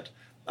too scared.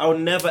 I would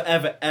never,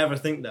 ever, ever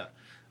think that.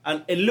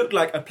 And it looked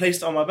like I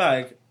placed it on my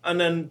bag, and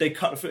then they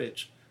cut the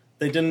footage.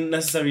 They didn't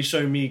necessarily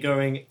show me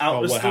going out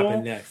Oh, the what store,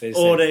 happened next? They just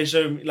or said- they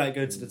showed me like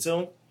go to the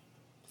till.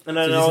 And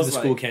then So I this was is the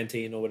like, school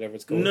canteen or whatever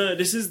it's called. no,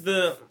 this is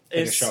the like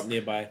a it's shop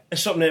nearby. a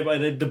shop nearby.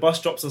 The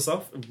bus drops us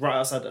off right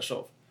outside that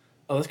shop.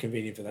 Oh, that's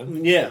convenient for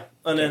them. Yeah,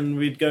 and then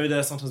we'd go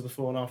there sometimes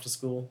before and after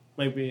school.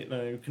 Maybe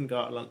no, we couldn't go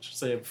out at lunch.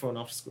 So yeah, before and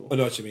after school. I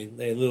know what you mean.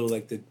 They're little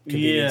like the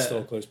convenience Yeah.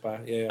 store close by.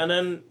 Yeah. And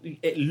then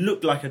it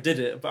looked like I did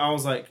it, but I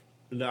was like,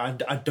 no,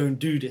 I don't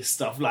do this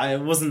stuff. Like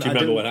it wasn't. Do you I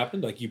remember didn't- what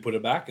happened? Like you put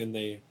it back and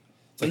they.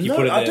 It's like you no,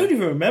 put it there. I don't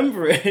even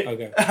remember it.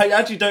 Okay. I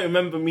actually don't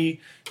remember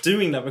me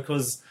doing that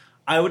because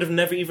I would have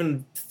never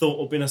even thought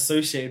or been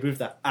associated with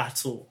that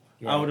at all.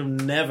 I Right. would have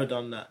never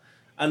done that.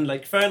 And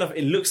like, fair enough,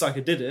 it looks like I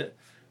did it,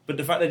 but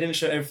the fact they didn't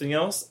show everything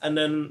else, and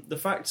then the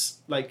fact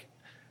like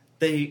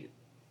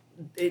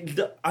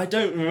I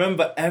don't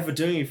remember ever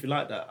doing anything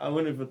like that. I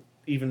wouldn't have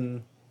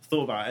even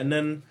thought about it. And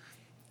then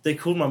they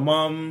called my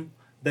mum.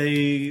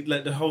 They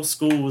like the whole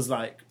school was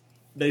like.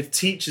 The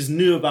teachers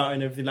knew about it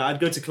and everything. Like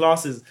I'd go to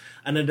classes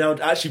and then they would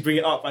actually bring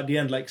it up at the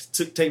end, like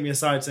take me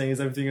aside, saying,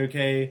 "Is everything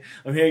okay?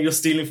 I'm hearing you're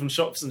stealing from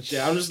shops and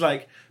shit." I'm just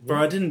like, bro,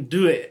 I didn't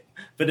do it.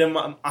 But then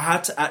I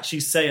had to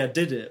actually say I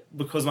did it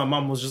because my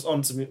mum was just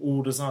on to me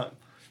all the time.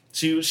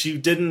 She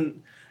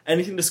didn't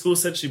anything the school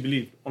said she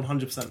believed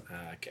 100%.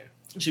 Okay.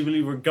 She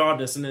believed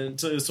regardless, and then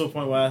it was to a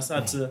point where I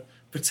had to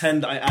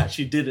pretend I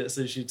actually did it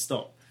so she'd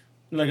stop.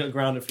 And I got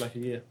grounded for like a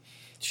year.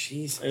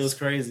 Jesus. It was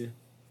crazy.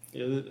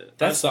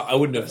 That's I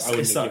wouldn't have. I wouldn't It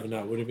have sucked. given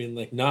up. Would have been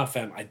like, nah,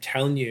 fam. I'm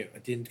telling you, I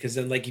didn't. Because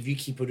then, like, if you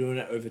keep doing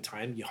it over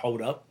time, you hold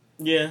up.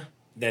 Yeah.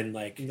 Then,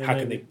 like, Then how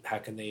can maybe- they? How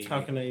can they?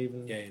 How can I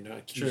even? Yeah, you know.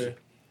 accuse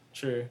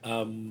True. you.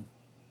 True.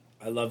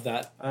 I love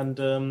that. And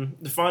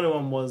the final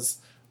one was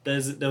there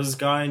was this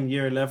guy in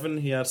year 11.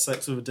 He had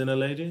sex with a dinner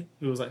lady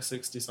who was like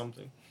 60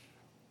 something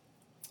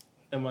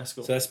in my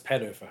school. So that's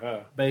pedo for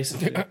her.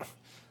 Basically, Was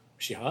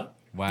she hot?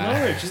 Wow.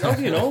 no, she's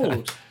ugly and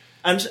old,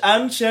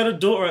 and she had a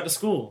daughter at the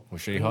school.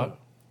 Was she hot?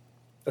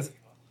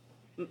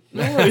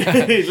 No,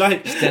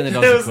 like Standard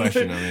there Aussie was-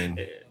 question, I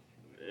mean.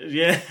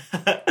 Yeah,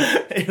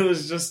 it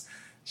was just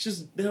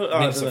I don't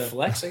Makes a know.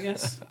 flex, I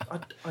guess.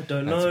 I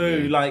don't That's know.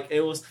 weird. Like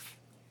it was.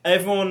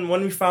 Everyone,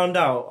 when we found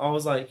out, I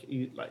was like,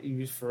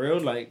 you for real?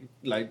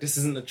 Like this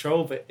isn't a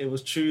troll, but it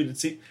was true.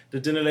 The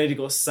dinner lady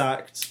got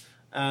sacked.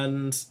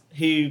 and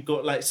he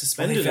got like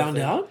suspended. They found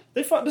out?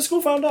 The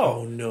school found out.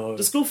 Oh no!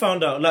 The school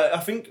found out. Like I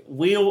think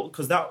we all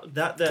because that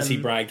then Because he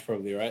bragged,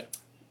 probably, right?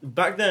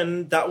 back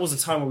then that was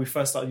the time when we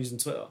first started using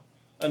Twitter,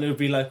 and it would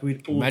be like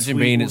we'd all Imagine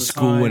tweet being all at the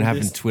school time, and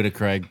having this- Twitter,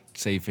 Craig.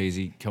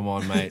 Easy. Come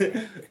on, mate.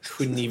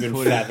 Couldn't even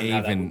Couldn't fathom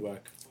how that even. would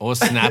work. Or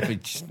snappy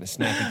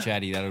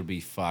chatty. That would be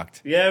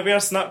fucked. Yeah, we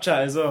had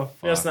Snapchat as well.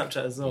 We had Fuck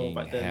Snapchat as well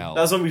back then. hell.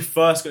 That was when we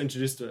first got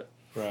introduced to it.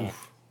 Right.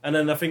 And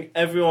then I think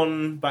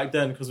everyone back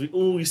then, because we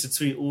all used to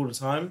tweet all the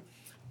time,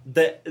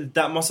 that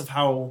must have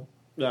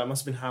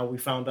been how we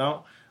found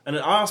out. And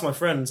then I asked my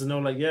friends, and they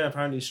were like, "Yeah,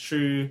 apparently it's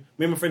true."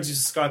 Me and my friends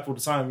used to Skype all the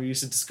time. We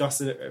used to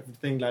discuss it,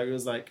 everything. Like it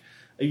was like,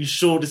 "Are you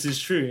sure this is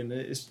true?" And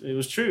it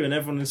was true. And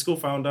everyone in school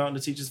found out, and the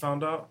teachers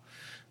found out,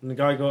 and the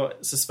guy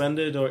got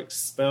suspended or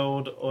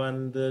expelled,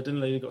 and the dinner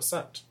lady got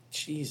sacked.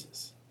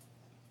 Jesus.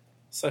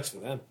 Sucks for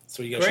them.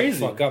 So you got to Crazy.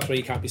 shut the fuck up so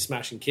you can't be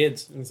smashing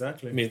kids.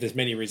 Exactly. I mean, there's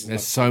many reasons.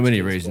 There's not to so smash many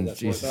kids, but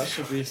reasons. that's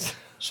one. Jesus. That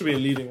should be a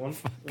leading one.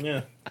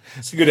 Yeah.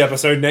 It's a good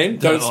episode name.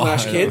 Don't Oh,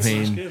 smash I kids.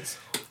 mean- Smash kids.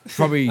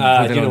 Probably put you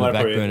that know on the what,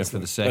 back probably burner let's for the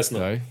not- sex, let's not.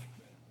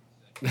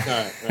 though.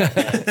 Right.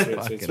 Sweet,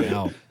 Fucking sweet.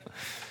 hell.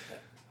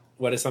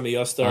 What are some of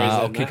your stories?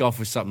 I'll then, kick Matt? off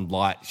with something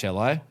light, shall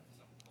I?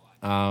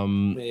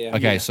 Yeah.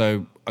 Okay,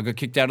 so I got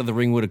kicked out of the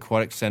Ringwood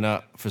Aquatic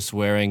Centre for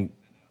swearing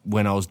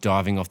when I was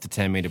diving off the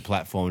 10-metre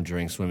platform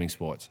during swimming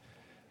sports.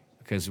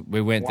 Because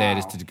we went there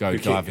just to go Who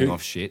kicked- diving who-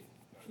 off shit.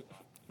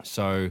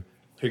 So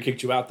Who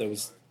kicked you out? There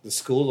was the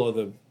school or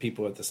the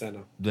people at the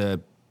centre? the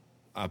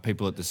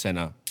people at the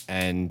centre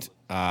and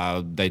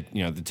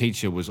the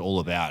teacher was all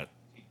about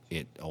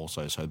it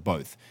also, so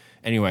both.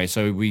 Anyway,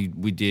 so we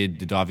did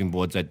the diving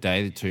boards that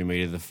day, the 2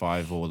 metre, the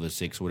 5 or the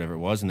 6 or whatever it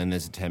was, and then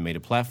there's a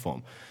 10-metre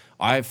platform.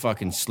 I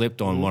fucking slipped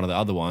on one of the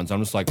other ones.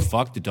 I'm just like,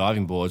 fuck the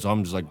diving boards.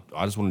 I'm just like,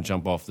 I just want to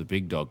jump off the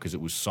big dog because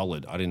it was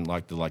solid. I didn't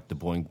like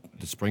the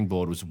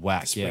springboard was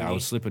whack. Yeah, I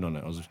was slipping on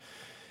it. I was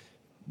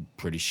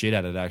pretty shit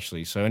at it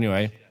actually. So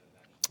anyway,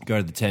 go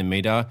to the 10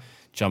 metre,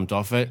 jumped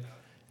off it,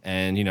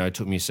 and it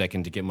took me a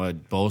second to get my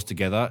balls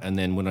together. And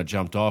then when I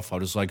jumped off, I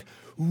was like,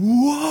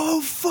 whoa,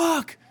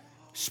 fuck,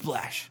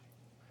 splash,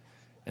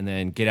 and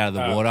then get out of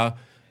the water.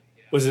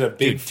 Was it a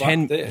big Dude, fuck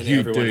there? And huge,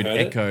 everyone dude, heard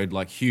it? echoed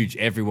like huge.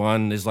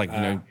 Everyone, there's like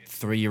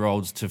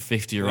 3-year-olds to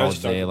 50-year-olds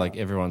talking there, like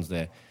everyone's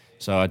there.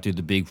 So I do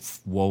the big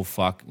whoa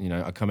fuck.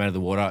 I come out of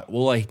the water.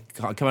 I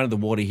come out of the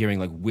water hearing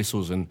like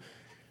whistles and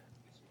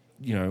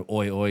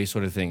oi oi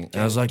sort of thing. And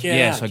I was like, Get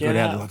yes, out, I get got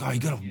out. out. They're like, oh, you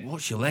gotta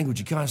watch your language.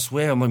 You can't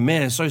swear. I'm like,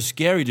 man, it's so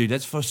scary, dude.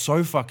 That's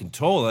so fucking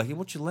tall. Like,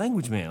 what's your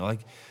language, man? Like,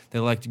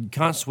 they're like, you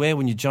can't swear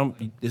when you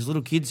jump. There's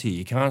little kids here.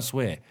 You can't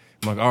swear.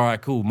 I'm like, all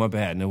right, cool, my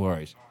bad, no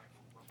worries.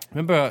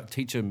 Remember our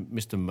teacher,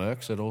 Mr.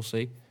 Merckx at All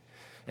C?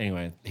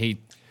 Anyway, he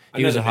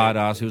was a hard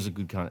ass. He was a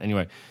good cunt.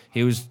 Anyway,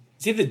 he was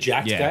Is he the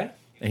jacked guy?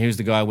 and he was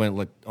the guy who went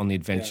like on the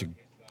adventure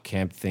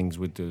camp things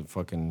with the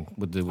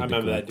remember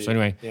group. that dude. So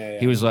anyway, Yeah.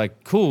 he was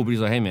like cool, but he's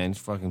like, hey man,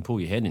 just fucking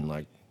pull your head in,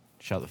 like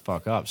shut the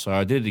fuck up. So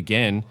I did it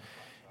again,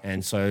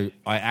 and so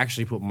I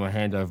actually put my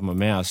hand over my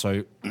mouth.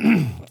 So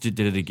did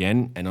it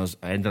again, and I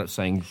ended up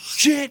saying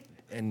shit,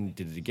 and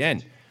did it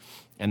again.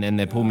 And then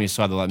they pulled me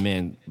aside. They're like,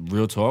 man,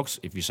 real talks.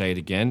 If you say it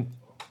again,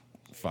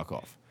 fuck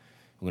off.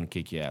 I'm gonna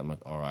kick you out. I'm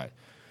like, all right.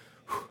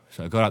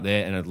 So I got up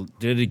there and I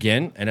did it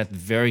again. And at the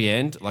very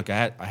end, like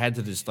I had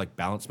to just like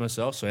balance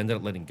myself. So I ended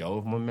up letting go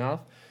of my mouth.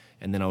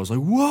 And then I was like,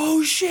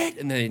 whoa, shit.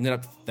 And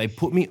they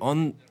put me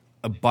on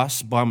a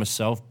bus by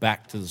myself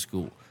back to the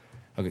school.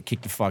 I got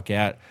kicked the fuck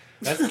out.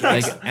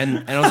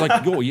 And I was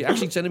like, yo, you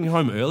actually sending me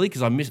home early?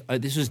 Because I missed,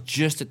 this was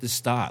just at the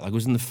start. Like it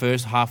was in the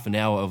first half an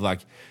hour of like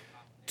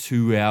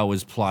 2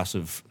 hours plus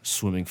of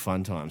swimming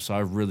fun time. So I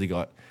really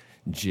got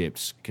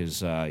gypped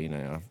because,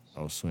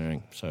 I was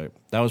swearing. So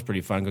that was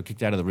pretty fun. Got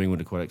kicked out of the Ringwood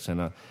Aquatic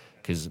Centre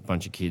because a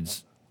bunch of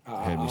kids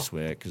heard me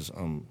swear because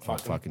I'm a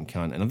fucking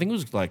cunt. And I think it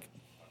was like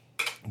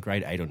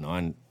grade 8 or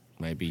 9,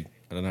 maybe.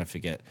 I don't know, I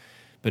forget.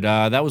 But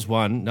that was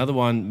one. Another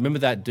one, remember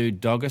that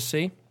dude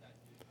Dogasy?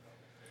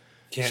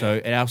 Yeah. So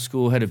at our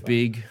school had a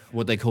big,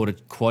 what they called a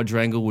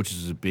quadrangle, which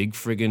is a big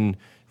friggin'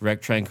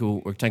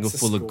 rectangle It's a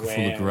full of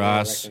square,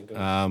 grass.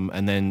 rectangle.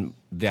 And then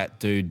that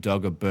dude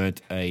Dogger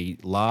burnt a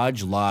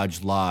large,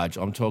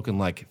 I'm talking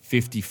like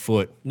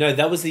 50-foot No,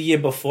 that was the year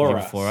before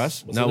us. us.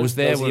 Wasn't No, it was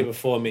there That was the year when-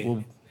 before me.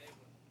 Well,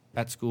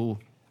 at school.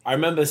 I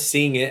remember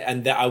seeing it,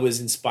 and that I was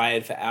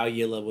inspired for our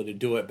year level to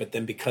do it. But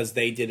then because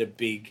they did a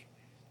big,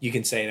 you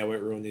can say, and I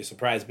won't ruin their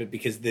surprise, but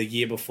because the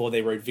year before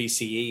they wrote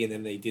VCE and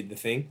then they did the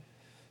thing,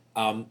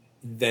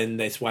 then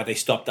that's why they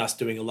stopped us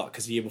doing a lot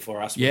because the year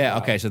before us. Yeah,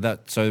 okay.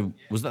 So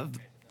was that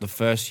the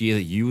first year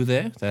that you were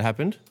there that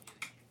happened?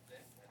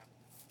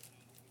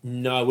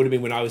 No, it would have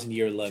been when I was in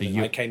year 11. So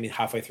you- I came in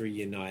halfway through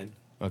year 9.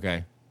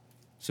 Okay.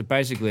 So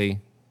basically,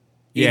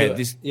 yeah, he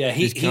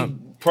this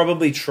can't-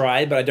 probably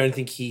tried, but I don't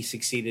think he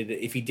succeeded.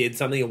 If he did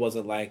something, it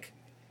wasn't like,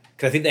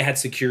 because I think they had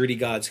security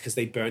guards because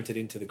they burnt it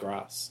into the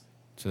grass.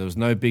 so there was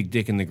no big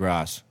dick in the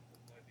grass.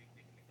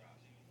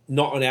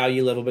 Not on our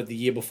year level, but the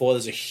year before,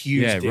 there's a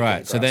huge. Yeah, dick in right.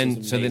 the So grass. It then,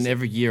 was so then amazing.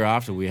 every year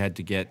after we had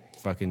to get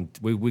fucking.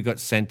 We got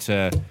sent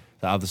to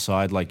the other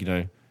side, like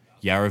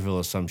Yarraville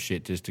or some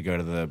shit just to go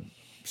to the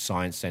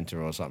science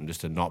center or something,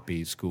 just to not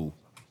be at school.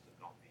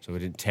 So we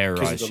didn't terrorize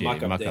Because of shit. the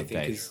muck-up Muck-up day.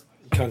 day. Because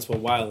cunts were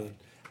wild.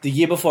 The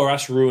year before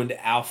us ruined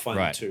our fun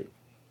Right. too.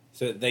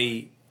 So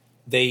they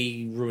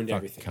ruined Fuck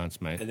everything.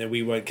 cunts, mate. And then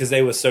we weren't, because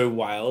they were so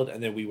wild,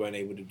 and then we weren't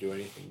able to do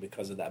anything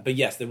because of that. But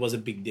yes, there was a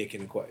big dick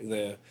in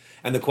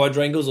the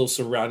quadrangles all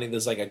surrounding.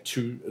 There's like it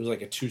was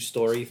like a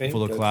 2-story thing,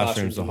 Full of The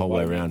classrooms the on whole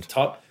bottom way and around. the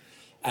top,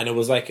 and it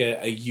was like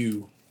a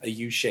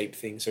U-shaped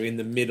thing. So in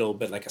the middle,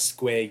 but like a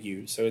square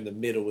U. So in the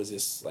middle was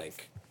this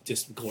like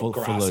just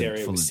grass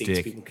area full with of seats.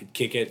 dick. People could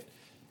kick it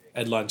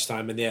at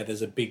lunchtime, and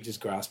there's a big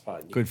just grass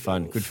part. Good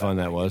fun. Good fun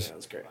that was. That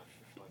was great.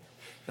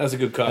 That was a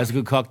good cut. That's a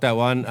good cock, that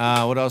one.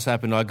 What else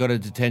happened? I got a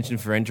detention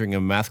for entering a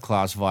math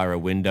class via a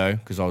window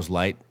because I was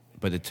late.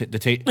 But the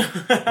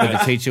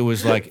teacher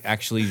was like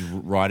actually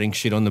writing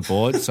shit on the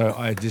board. So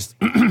I just,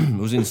 it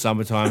was in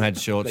summertime, had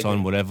shorts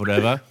on,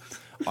 whatever.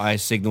 I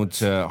signaled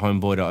to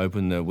homeboy to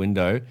open the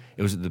window.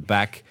 It was at the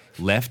back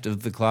left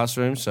of the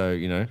classroom. So,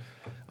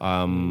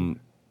 and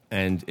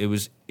it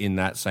was in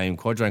that same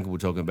quadrangle we're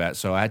talking about.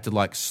 So I had to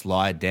like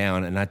slide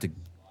down and I had to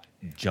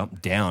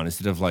jump down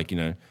instead of like,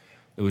 it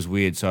was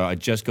weird. So I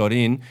just got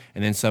in,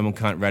 and then someone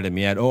can't ratted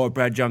me out. Oh,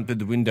 Brad jumped through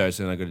the window,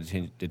 so then I got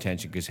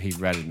detention because he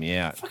ratted me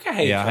out. Fuck, I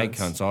hate I hate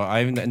cunts. cunts. So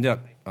I even ended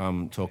up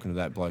talking to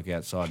that bloke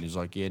outside, and he's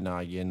like, yeah,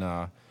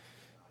 nah.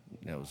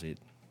 That was it.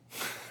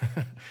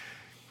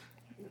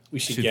 We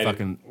should Should get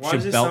fucking Why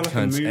does should it belt sound like a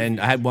cunts. movie? And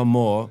I had one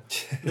more.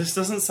 This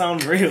doesn't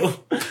sound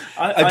real.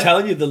 I'm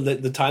telling you,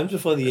 the times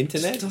before the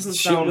internet doesn't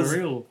sound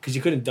real. because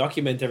you couldn't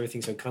document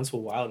everything, so cunts were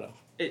wilder.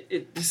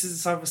 This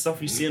is the type of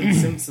stuff you see in The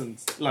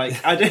Simpsons.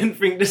 Like, I didn't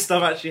think this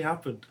stuff actually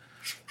happened.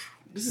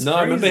 This is No,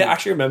 I crazy.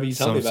 actually remember you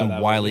telling me about Some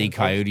that. wile E.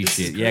 Coyote This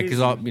is shit. Yeah, because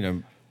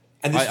crazy.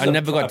 And this I was a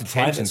never got private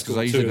detentions because school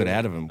I usually too. got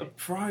out of them A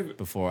private.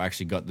 before I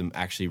actually got them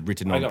actually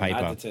written I on got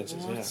paper. mad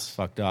detentions. Yeah.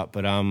 Fucked up.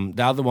 But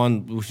the other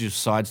one, which is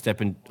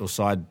sidestepping or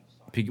what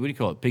do you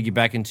call it?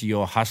 Piggyback into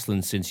your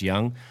hustling since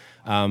young.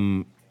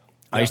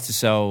 I used to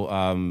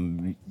sell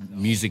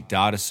music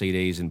data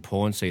CDs and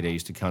porn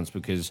CDs to cunts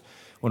because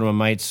one of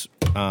my mates'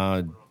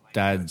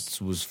 dads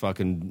was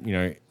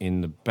fucking, in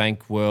the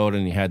bank world,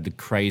 and he had the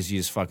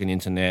craziest fucking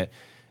internet,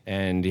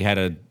 and he had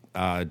a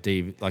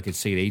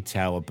CD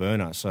tower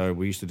burner. So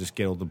we used to just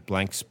get all the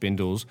blank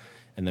spindles,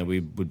 and then we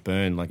would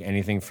burn like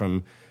anything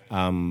from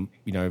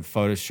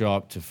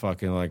Photoshop to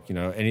fucking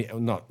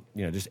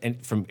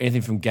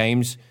anything from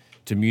games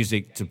to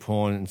music to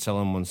porn, and sell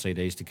them on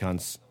CDs to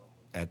cunts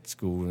at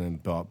school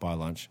and then buy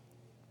lunch.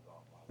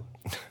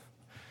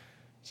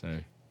 So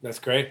That's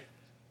great.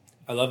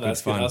 I love that.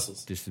 That's good fun,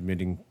 hustles. just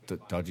admitting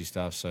dodgy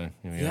stuff. So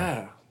here we are.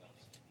 Yeah.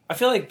 I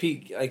feel like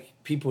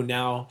people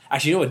now...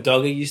 Actually, you know what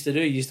Dogger used to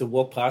do? He used to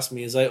walk past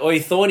me. He's like, "Oi,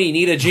 Thorny,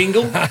 need a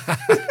jingle?" And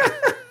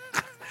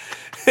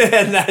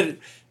that... Do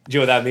you know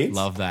what that means?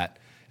 Love that.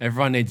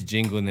 Everyone needs a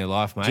jingle in their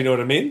life, mate. Do you know what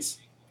it means?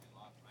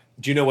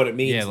 Do you know what it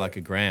means? Yeah, like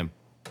a gram.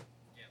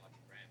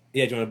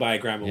 Yeah, do you want to buy a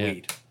gram of Yeah.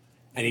 weed?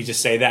 And he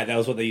just say that. That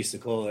was what they used to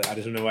call it. I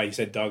just don't know why you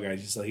said Dogger. I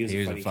just like he was He a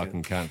was funny a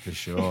fucking kid. cunt for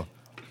sure.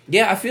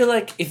 Yeah, I feel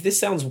like if this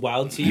sounds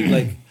wild to you,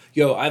 like,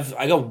 yo,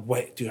 I got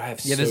wet, dude. I have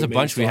Yeah, so there's a many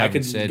bunch we stories. haven't I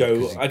could said,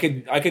 Go,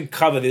 'cause- I could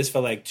cover this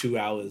for like 2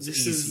 hours. This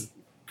easy. is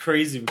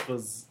crazy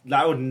because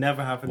that would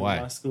never happen Why?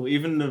 in my school.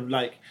 Even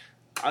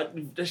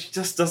it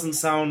just doesn't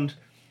sound.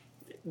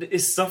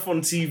 It's stuff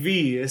on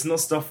TV. It's not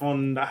stuff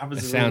that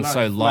happens It in real sounds life.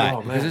 so light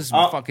Oh, because man. it's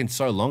fucking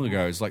so long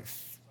ago. It's like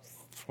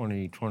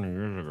 20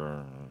 years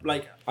ago.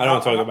 Like I don't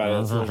want to talk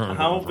about it.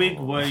 How big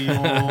were your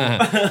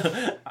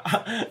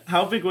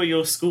How big were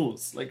your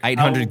schools? Like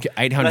 800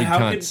 like, how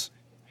cunts.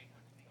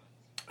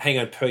 Hang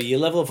on, per year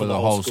level or for For the the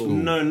whole whole school? school.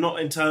 No, not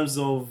in terms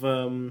of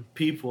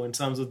people. In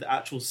terms of the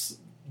actual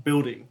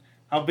building.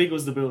 How big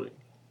was the building?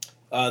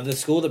 The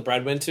school that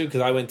Brad went to,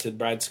 because I went to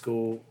Brad's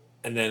school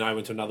and then I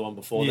went to another one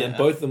before then. Yeah.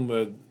 Both of them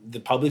were, the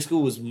public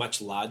school was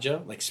much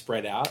larger, like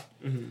spread out.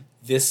 Mm-hmm.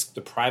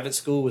 The private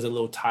school was a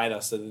little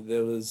tighter, so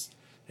there was,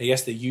 I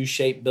guess, the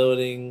U-shaped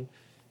building,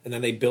 and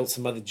then they built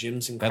some other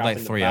gyms and They had crap like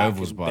in the 3 back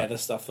ovals, and but- better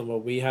stuff than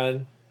what we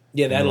had.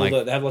 Yeah, they And had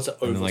like- they had lots of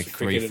ovals, And then like for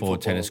 3, cricket and 4 football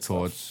tennis and stuff.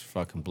 courts,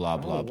 fucking blah,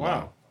 blah, Oh, blah.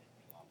 wow.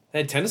 They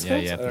had tennis Yeah,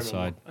 courts. yeah, I at the don't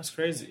remember. side. That's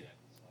crazy.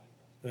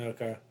 Yeah,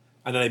 okay.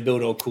 And then they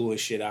built all cool as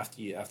shit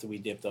after we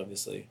dipped,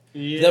 obviously.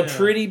 Yeah. They're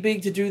pretty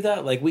big to do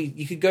that. Like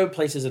you could go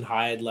places and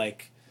hide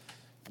like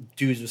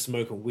dudes were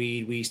smoking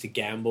weed. We used to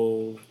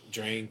gamble,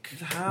 drink.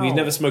 How? We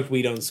never smoked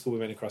weed on the school. We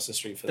went across the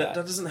street for That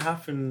that doesn't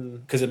happen.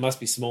 because it must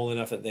be small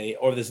enough that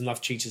or there's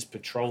enough cheaters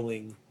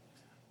patrolling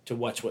to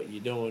watch what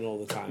you're doing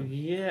all the time.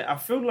 Yeah, I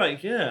feel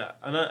like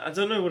and I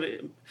don't know what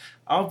it.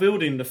 Our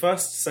building, the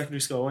first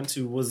secondary school I went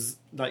to, was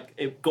like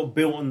it got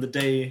built on the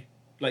day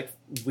like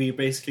we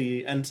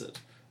basically entered.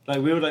 Like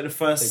we were like the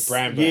first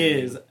Like brand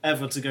years new.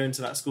 ever to go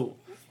into that school,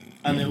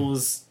 and it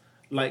was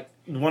like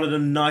one of the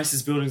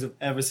nicest buildings I've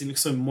ever seen. It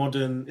looks so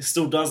modern. It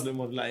still does look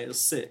modern. Like it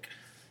was sick.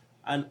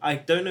 And I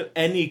don't know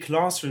any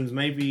classrooms,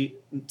 maybe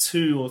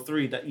 2 or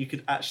 3, that you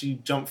could actually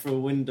jump through a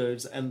window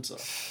to enter.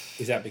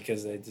 Is that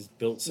because they just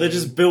built? They're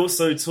just built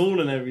so tall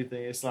and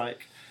everything. It's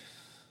like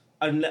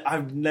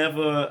I've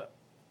never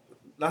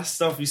that's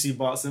stuff you see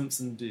Bart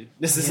Simpson do.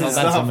 This is Yeah, the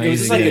that's stuff. amazing. It was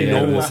just like a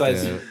normal with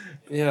size. the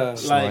Yeah,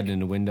 sliding in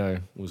the window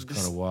was kind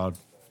of wild.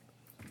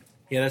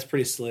 yeah, that's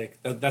pretty slick.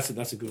 That's a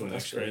good one.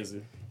 That's Actually.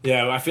 crazy.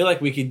 Yeah, I feel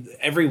like we could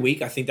every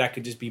week. I think that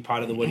could just be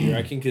part of the what do you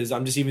reckon? Because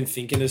I'm just even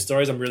thinking of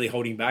stories. I'm really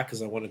holding back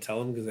because I want to tell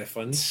them because they're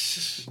fun.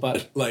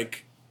 But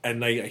like,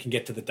 and I can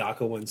get to the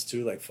darker ones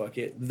too. Like, fuck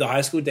it. The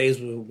high school days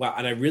were wow,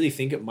 and I really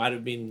think it might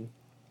have been.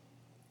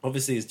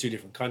 Obviously, it's two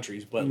different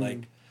countries, but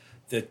like,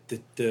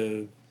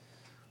 the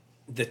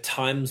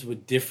times were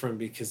different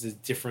because there's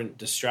different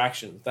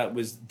distractions. That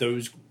was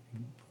those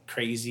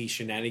crazy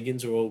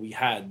shenanigans were all we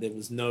had. There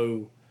was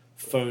no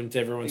phones.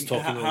 Everyone's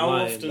talking How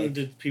online. often like,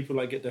 did people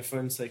like get their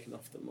phones taken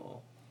off them? Or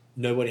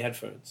nobody had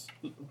phones.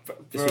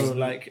 This bro, was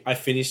like I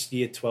finished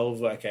year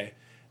 12. Okay,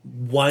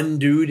 one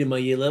dude in my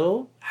year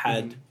level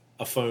had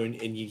a phone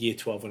in year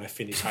 12 when I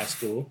finished high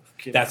school.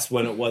 That's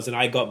when it was, and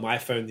I got my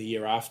phone the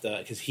year after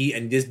because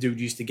this dude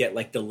used to get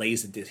like the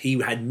laser disc. He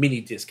had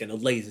mini disc and a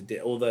laser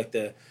disc, all like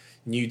the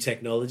new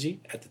technology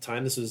at the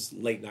time. This was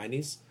late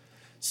 90s,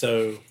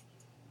 so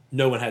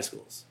no one had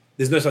schools.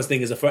 There's no such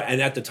thing as a phone,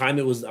 and at the time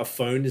it was a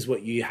phone is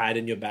what you had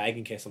in your bag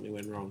in case something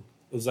went wrong.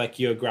 It was like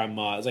your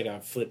grandma. It was like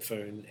a flip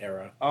phone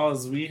era.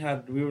 we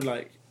were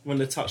like when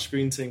the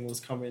touchscreen thing was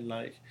coming,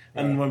 like,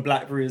 and Right. when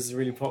BlackBerry was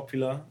really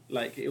popular,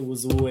 like it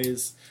was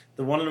always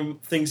one of the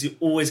things you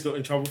always got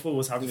in trouble for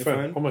was having a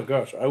phone. Oh my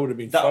gosh, I would have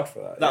been fucked for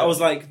that. That was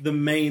like the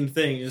main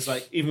thing. It was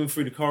like even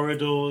through the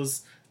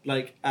corridors,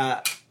 like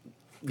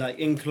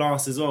in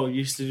class as well. You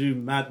used to do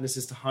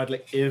madnesses to hide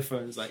like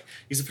earphones. Like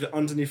you used to put it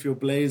underneath your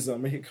blazer,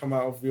 make it come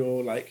out of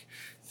your like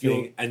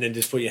thing, and then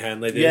just put your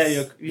hand like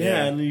this.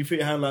 yeah, and then you put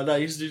your hand like that.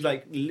 You used to do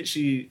like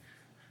literally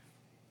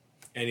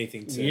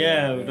anything. To,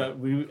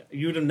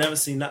 you would have never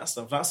seen that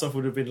stuff. That stuff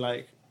would have been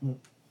like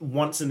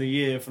once in a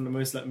year from the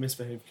most like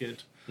misbehaved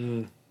kid.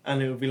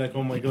 And it would be like,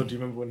 oh my god, do you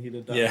remember when he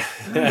did that? Yeah.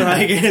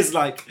 Like it's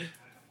like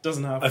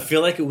doesn't happen. I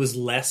feel like it was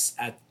less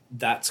at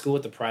that school,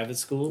 at the private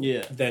school,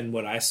 Yeah. than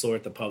what I saw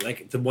at the public.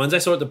 Like, the ones I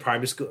saw at the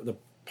private school, the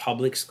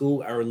public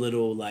school, are a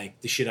little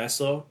like the shit I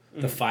saw,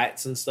 the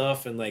fights and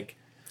stuff, and like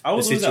I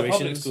was the always at public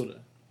situations. school though.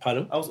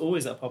 Pardon? I was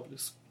always at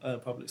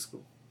public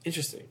school.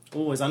 Interesting.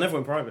 Always. I never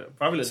went private.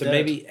 Private is So dead.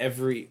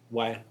 maybe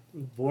why?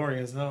 Boring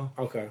as hell.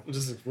 Okay.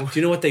 Just boring. Do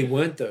you know what they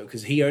weren't though?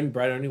 Because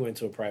Brad only went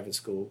to a private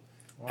school.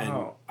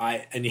 Wow.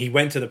 And he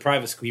went to the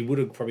private school. He would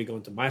have probably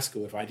gone to my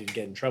school if I didn't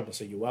get in trouble.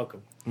 So you're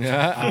welcome.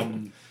 Yeah.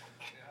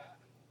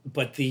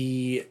 But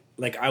he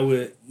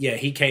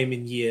came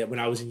in when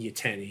I was in year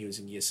 10 and he was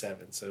in year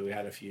 7. So we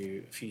had a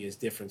few years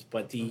difference.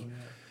 But the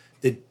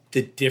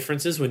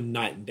differences were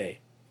night and day,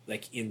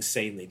 like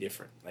insanely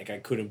different. Like I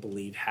couldn't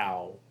believe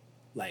how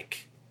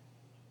like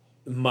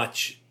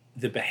much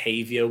the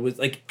behavior was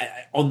like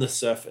on the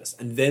surface.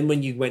 And then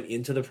when you went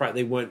into the private,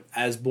 they weren't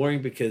as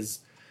boring because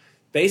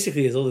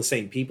basically it's all the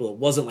same people. It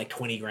wasn't like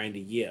 20 grand a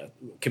year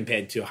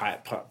compared to a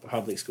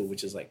public school,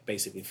 which is like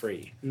basically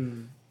free.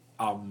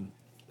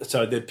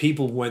 So the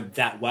people weren't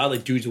that wild.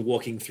 Like dudes were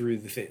walking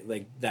through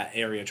like that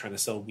area trying to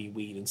sell me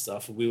weed and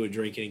stuff. And we were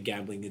drinking and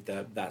gambling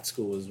at that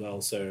school as well.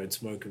 So and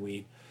smoking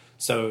weed.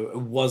 So it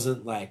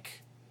wasn't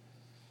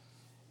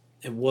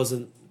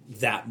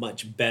that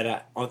much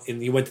better.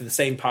 And you went to the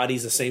same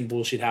parties, the same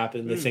bullshit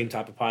happened, the same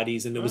type of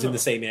parties, and it was in the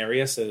same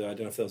area. So I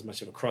don't know if there was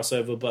much of a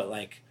crossover, but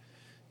like,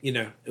 you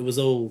know, it was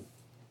all,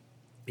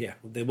 yeah,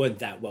 they weren't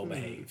that well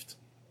behaved.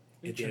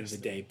 At the end of the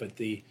day, but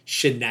the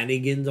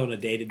shenanigans on a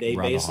day-to-day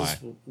Rather basis high.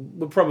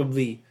 were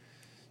probably,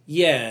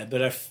 yeah, but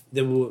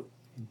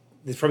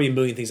there's probably a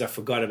million things I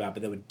forgot about,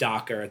 but they were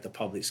darker at the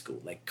public school,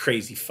 like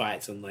crazy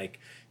fights and like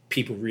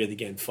people really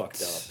getting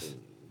fucked up,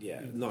 and yeah,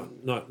 not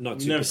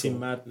You've super never cool. seen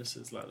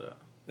madnesses like that.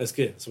 That's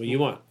good. That's what you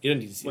want. You don't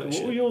need to see Wait, that what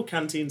shit. were your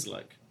canteens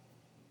like?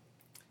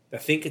 I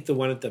think at the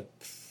one at the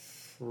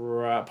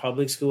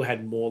public school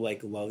had more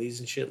like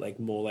lollies and shit, like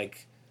more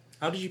like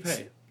How did you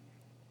pay?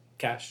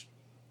 cash.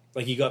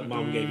 Like you got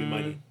mom gave you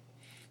money.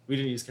 We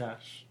didn't use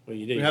cash. Well,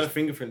 you did. We had a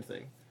fingerprint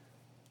thing.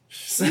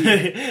 So What you are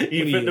put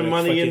you, the like,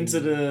 money fucking- into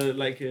the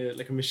like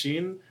a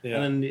machine,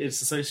 Yeah. and then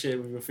it's associated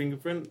with your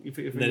fingerprint. You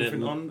put your And then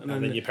fingerprint on,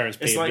 and then your parents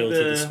pay it's your like bill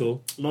to the the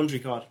school. laundry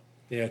card,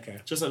 Yeah, okay.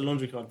 just like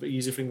laundry card, but you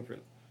use your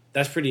fingerprint.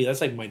 That's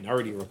like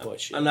Minority Report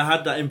shit. And I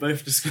had that in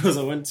both the schools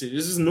I went to.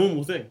 This is a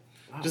normal thing,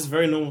 just a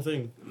very normal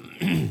thing.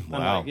 And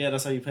Wow. like, yeah,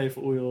 that's how you pay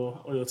for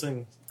all your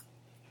things.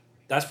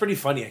 That's pretty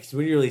funny because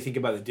when you really think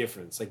about the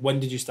difference, like when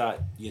did you start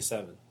year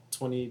 7?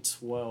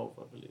 2012,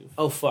 I believe.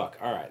 Oh fuck!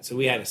 All right, so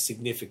we had a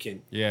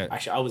significant. Yeah.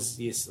 Actually, I was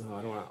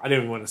I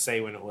didn't want to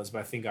say when it was, but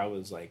I think I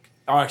was like.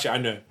 Oh, actually, I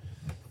know.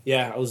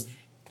 Yeah, I was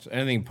So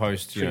anything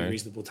post, you pretty know,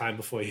 reasonable time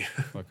before you.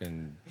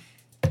 fucking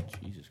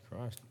Jesus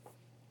Christ.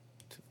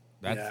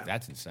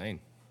 That's insane.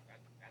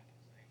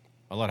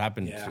 A lot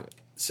happened. Yeah.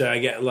 So I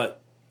get like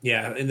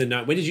in the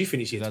night. When did you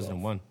finish year 12?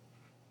 2001.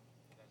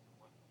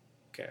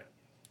 Okay.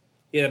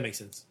 Yeah, that makes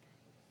sense.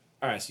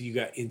 All right, so you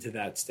got into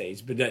that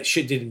stage, but that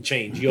shit didn't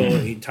change. Your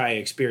entire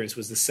experience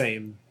was the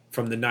same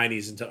from the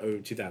 90s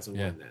into 2001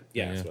 Yeah. then.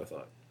 Yeah, that's Yeah. what I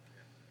thought.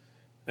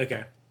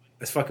 Okay.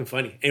 That's fucking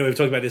funny. Anyway, we've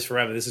talked about this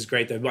forever. This is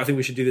great, though. I think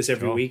we should do this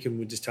every Sure. week, and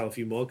we'll just tell a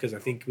few more because I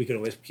think we can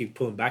always keep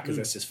pulling back because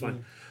that's just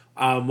fun.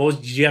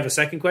 Did you have a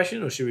second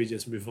question, or should we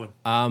just move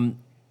on?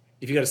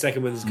 If you got a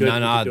second one, that's good. No, we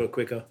no. can do it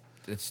quicker.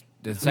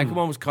 The second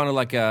one was kind of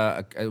like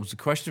it was a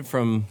question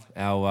from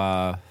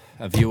our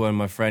a viewer and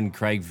my friend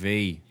Craig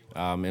V.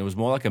 It was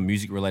more like a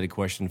music related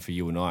question for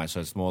you and I,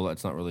 so it's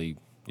not really,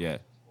 yeah.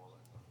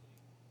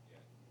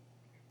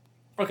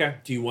 Okay.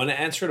 Do you want to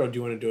answer it, or do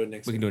you want to do it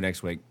next We week? can do it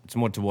next week. It's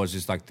more towards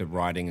just like the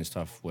writing and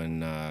stuff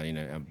when our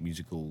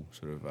musical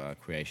sort of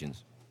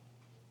creations.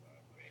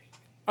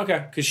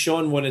 Okay, because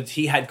Sean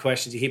he had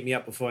questions. He hit me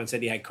up before and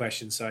said he had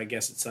questions, so I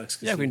guess it sucks.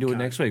 'Cause Yeah, we can do it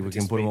next week. We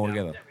can put them all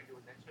together.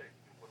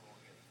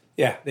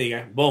 Yeah, there you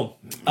go.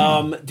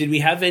 Boom. Did we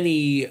have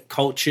any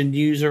culture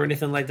news or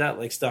anything like that?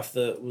 Like stuff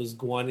that was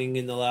going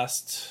in the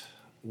last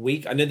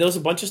week? I know there was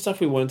a bunch of stuff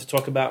we wanted to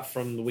talk about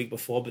from the week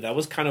before, but that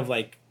was kind of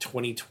like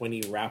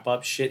 2020 wrap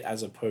up shit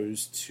as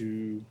opposed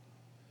to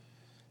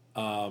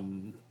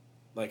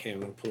like, hey, I'm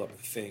gonna pull up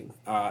the thing.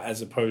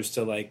 As opposed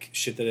to like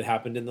shit that had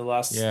happened in the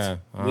last week.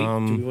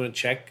 Do we want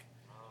to check?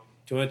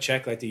 Do you want to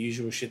check like the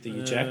usual shit that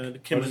you check? The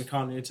Kim and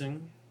Kanye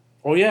thing.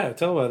 Oh yeah,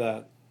 tell about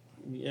that.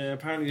 Yeah,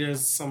 apparently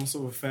there's some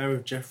sort of affair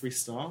with Jeffree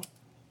Star.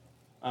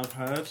 I've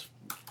heard.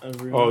 A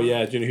rumor. Oh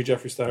yeah, do you know who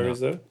Jeffree Star is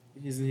though?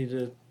 Isn't he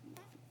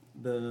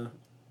the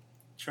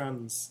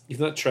trans? He's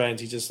not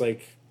trans. He's just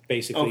like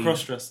basically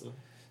Cross-dresser.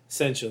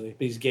 essentially.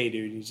 But he's gay,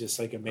 dude. He's just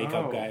like a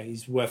makeup Oh. guy.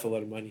 He's worth a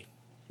lot of money.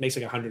 Makes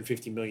like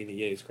 150 million a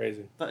year. It's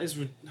crazy. That is.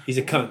 He's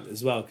a cunt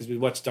as well because we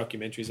watched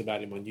documentaries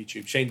about him on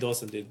YouTube. Shane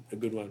Dawson did a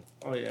good one.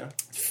 Oh yeah.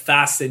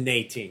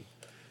 Fascinating.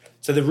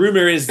 So the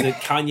rumor is that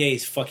Kanye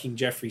is fucking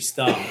Jeffree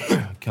Star.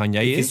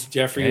 Kanye Because is?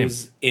 Jeffrey Damn.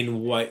 was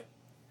in what?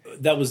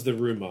 That was the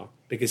rumor.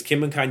 Because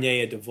Kim and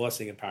Kanye are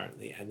divorcing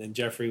apparently, and then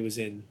Jeffrey was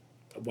in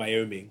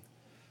Wyoming.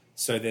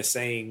 So they're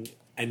saying,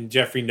 and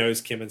Jeffrey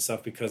knows Kim and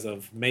stuff because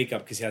of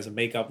makeup, because he has a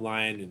makeup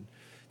line and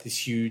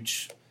this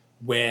huge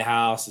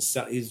warehouse.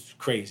 He's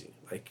crazy.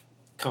 Like,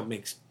 can't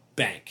makes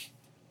bank,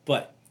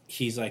 but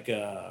he's like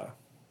not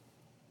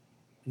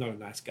a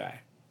nice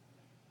guy.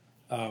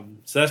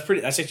 So that's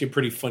actually a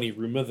pretty funny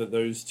rumor that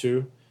those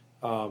two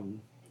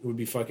would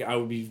be fucking.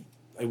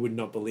 I would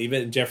not believe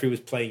it. And Jeffrey was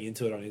playing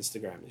into it on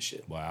Instagram and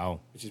shit. Wow.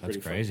 Which is That's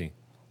pretty crazy.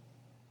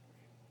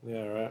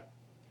 Yeah, right.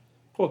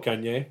 Poor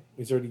Kanye.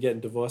 He's already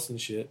getting divorced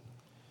and shit.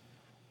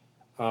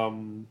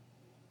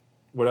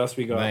 What else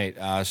we got? Mate,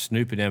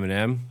 Snoop and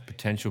Eminem,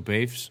 potential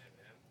beefs.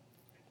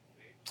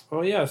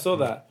 Oh yeah, I saw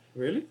that.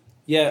 Really?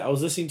 Yeah, I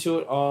was listening to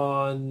it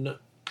on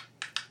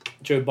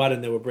Joe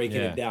Budden. They were breaking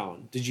Yeah. it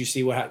down. Did you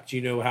see do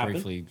you know what happened?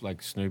 Briefly,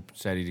 like Snoop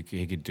said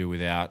he could do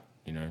without,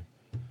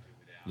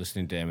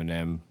 listening to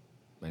Eminem,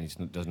 and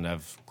he doesn't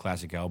have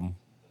classic album.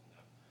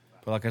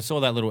 But like I saw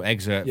that little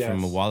excerpt Yes.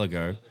 from a while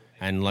ago,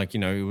 and like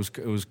it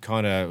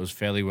was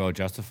fairly well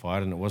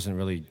justified, and it wasn't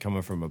really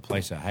coming from a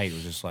place of hate. It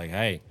was just like,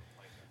 hey,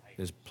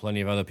 there's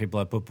plenty of other people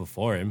I put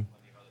before him,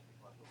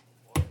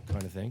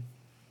 kind of thing.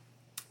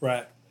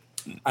 Right.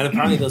 And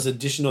apparently there's an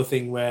additional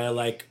thing where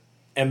like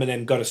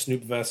Eminem got a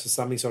Snoop verse for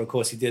something, so of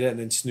course he did it, and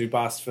then Snoop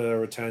asked for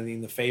returning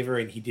the favor,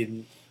 and he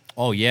didn't.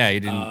 Oh yeah, he He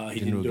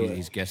didn't do it.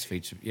 his guest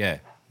feature. Yeah,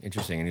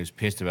 interesting, and he was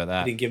pissed about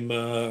that. He didn't give him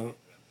a.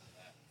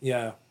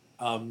 Yeah.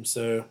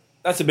 So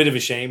that's a bit of a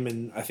shame,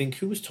 and I think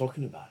who was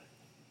talking about it?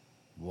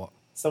 What?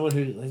 Someone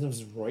who I think it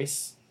was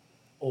Royce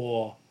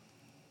or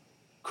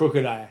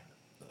Crooked Eye.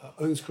 I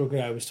think it was Crooked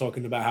Eye was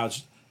talking about how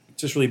it's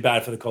just really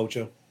bad for the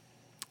culture.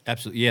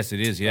 Absolutely, yes,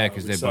 it is. Yeah,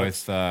 because which they're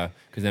sucks. both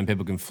because then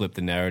people can flip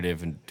the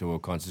narrative and do all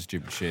kinds of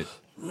stupid shit.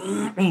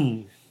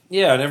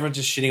 Yeah, and everyone's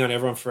just shitting on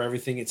everyone for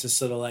everything. It's just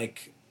sort of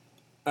like,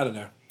 I don't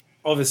know.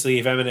 Obviously,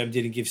 if Eminem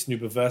didn't give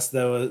Snoop a verse,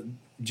 though,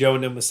 Joe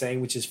and them were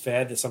saying, which is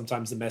fair, that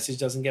sometimes the message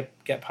doesn't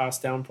get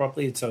passed down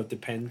properly. So it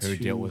depends Who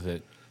dealt with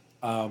it?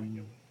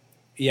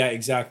 Yeah,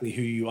 exactly.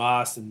 Who you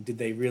asked, and did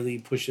they really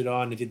push it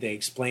on, and did they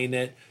explain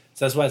it?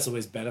 So that's why it's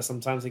always better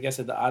sometimes, I guess,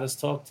 at the artist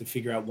talk to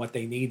figure out what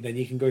they need. Then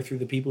you can go through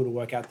the people to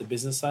work out the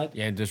business side.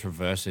 Yeah, just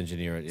reverse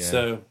engineer it. Yeah.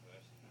 So,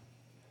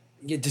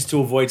 yeah, just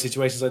to avoid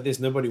situations like this,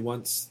 nobody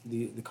wants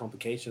the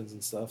complications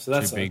and stuff. So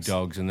that's two big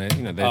dogs, and they're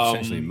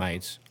essentially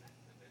mates.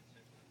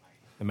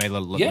 They made a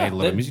lot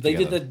of music they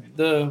together. did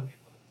the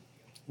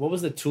what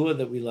was the tour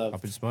that we loved?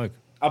 Up in Smoke.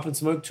 Up in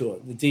Smoke tour.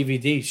 The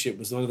DVD shit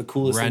was one of the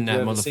coolest Ran things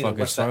that I've ever seen. I motherfucker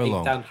watched so that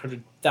long.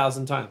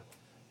 800,000 times.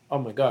 Oh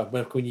my god!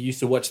 When you used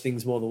to watch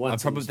things more than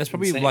once, That's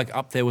probably insane. like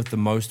up there with the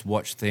most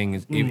watched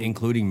things,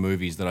 including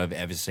movies that I've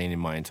ever seen in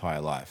my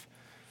entire life.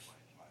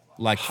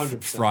 Like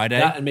 100%. Friday,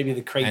 That and maybe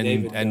the Craig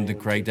David and the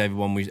one, Craig too. David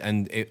one.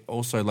 And it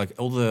also like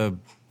all the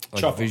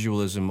Chopper.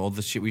 visualism, all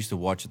the shit we used to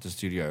watch at the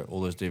studio,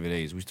 all those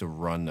DVDs. We used to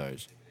run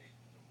those.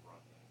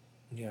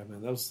 Yeah,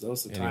 man, that was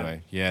the time.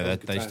 Anyway, yeah, Those were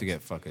they good used to times.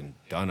 get fucking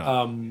done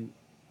up.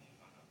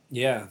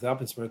 Yeah, the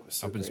Up in Smoke was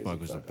so Up in crazy. Smoke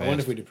was the I wonder best.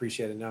 if we'd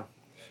appreciate it now.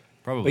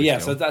 Probably. But yeah,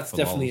 still, so that's for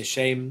definitely a lols.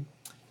 shame.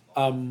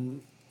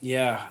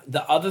 Yeah,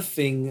 the other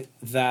thing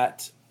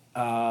that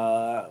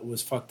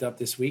was fucked up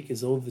this week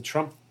is all the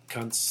Trump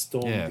cunts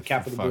stormed Yeah, the for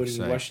Capitol fuck's building in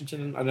sake.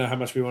 Washington. I don't know how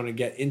much we want to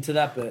get into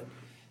that, but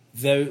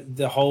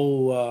the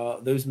whole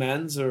those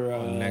mans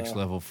are Next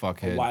level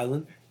fuckhead.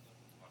 wildin'.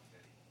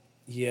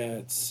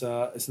 Yeah,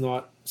 it's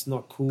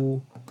not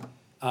cool.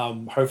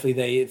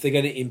 Hopefully if they're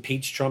going to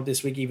impeach Trump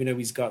this week, even though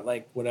he's got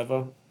like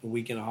whatever a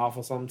week and a half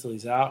or something till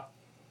he's out.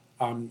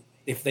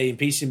 If they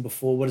impeach him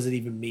before, what does it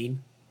even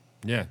mean?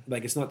 Yeah.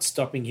 Like it's not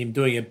stopping him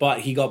doing it, but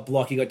he got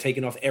blocked. He got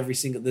taken off every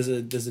single. There's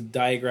a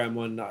diagram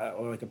on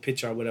or like a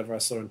picture or whatever I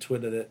saw on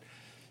Twitter that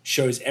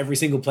shows every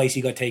single place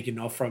he got taken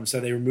off from. So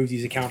they removed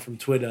his account from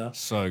Twitter.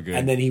 So good.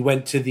 And then he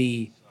went to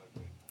the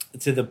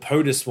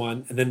POTUS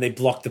one, and then they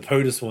blocked the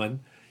POTUS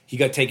one. He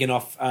got taken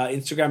off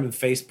Instagram and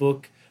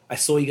Facebook. I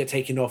saw he got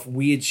taken off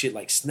weird shit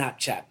like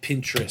Snapchat,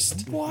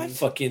 Pinterest,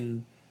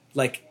 fucking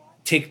like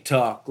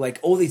TikTok, like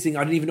all these things.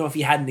 I don't even know if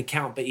he had an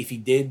account, but if he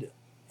did,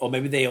 or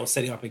maybe they all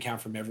setting up an account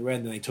from everywhere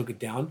and then they took it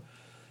down.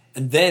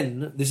 And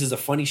then this is a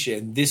funny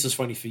shit, and this is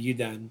funny for you,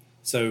 Dan.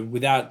 So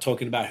without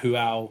talking about who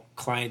our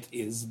client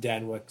is,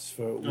 Dan works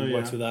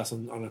with us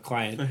on a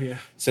client. Oh, yeah.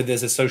 So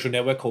there's a social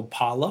network called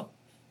Parler.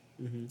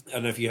 Mm-hmm. I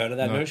don't know if you heard of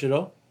that, No. Nosh, at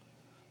all.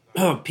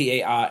 Parler.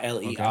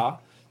 Okay.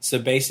 So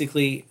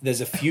basically,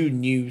 there's a few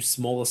new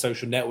smaller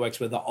social networks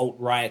where the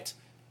alt-right,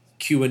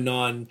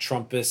 QAnon,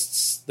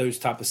 Trumpists, those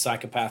type of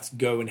psychopaths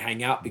go and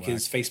hang out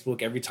because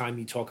Facebook, every time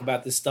you talk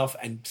about this stuff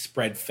and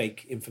spread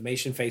fake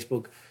information,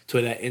 Facebook,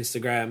 Twitter,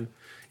 Instagram,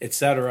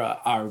 etc.,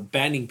 are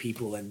banning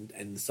people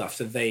and stuff.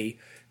 So they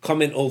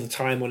comment all the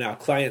time on our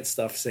client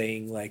stuff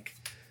saying like,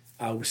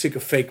 we're sick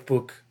of fake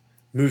book,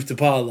 move to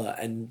Parler.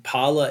 And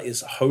Parler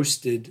is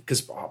hosted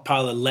because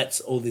Parler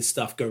lets all this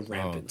stuff go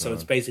rampant. So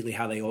it's basically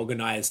how they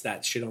organized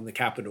that shit on the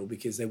Capitol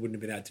because they wouldn't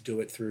have been able to do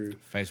it through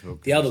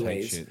Facebook. the other same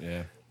ways. Shit,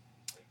 yeah.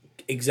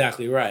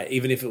 Exactly right.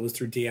 Even if it was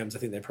through DMs, I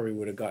think they probably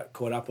would have got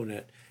caught up on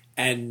it.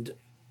 And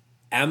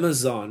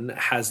Amazon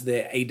has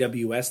their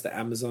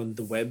AWS,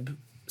 the web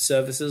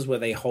services where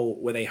they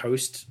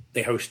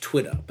host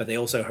Twitter, but they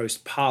also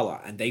host Parler,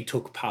 and they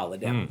took Parler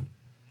down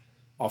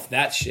off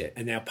that shit.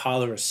 And now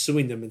Parler is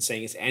suing them and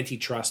saying it's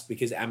antitrust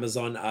because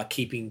Amazon are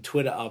keeping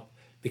Twitter up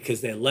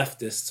because they're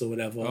leftists or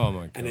whatever, Oh my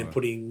God. and then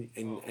putting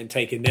and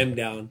taking them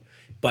down.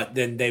 But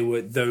then they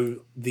were, though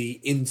the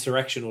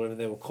insurrection or whatever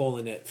they were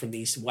calling it from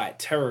these white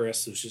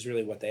terrorists, which is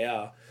really what they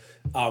are,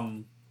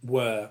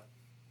 were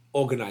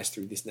organized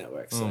through this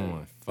network. So Oh my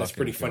that's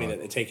pretty fucking funny God. that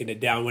they're taking it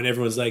down when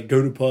everyone's like,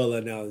 go to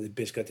Parler now. The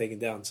bitch got taken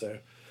down. So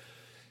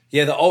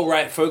yeah, the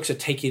alt-right folks are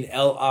taking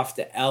L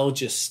after L.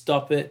 Just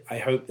stop it. I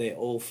hope they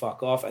all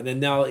fuck off. And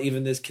then now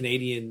even there's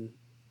Canadian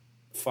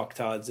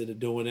fucktards that are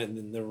doing it. And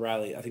then the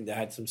rally, I think they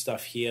had some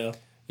stuff here.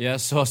 Yeah, I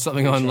saw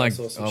something on sure I like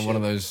saw some on one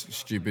of shit. those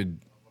stupid,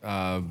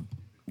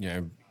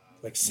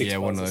 Like 6 one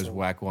of months or those something.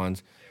 whack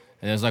ones.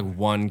 And there's like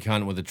one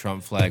cunt with a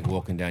Trump flag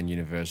walking down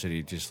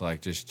University, just I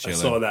chilling.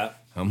 saw that.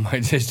 I'm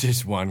like, there's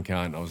just one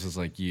cunt. I was just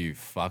like, you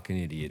fucking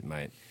idiot,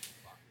 mate.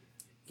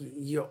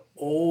 You're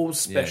all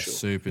special.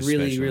 super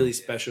really, special. really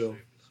special.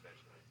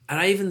 And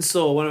I even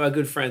saw one of our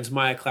good friends,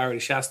 Maya Clarity,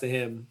 shouts to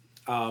him.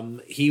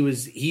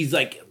 He's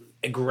like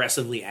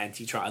aggressively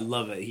anti-Trump. I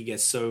love it. He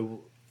gets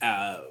so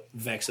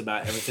vexed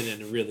about everything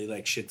and really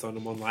like shits on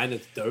him online.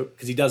 It's dope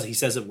because he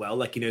says it well,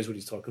 like he knows what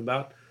he's talking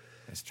about.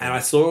 That's true. And I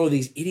saw all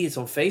these idiots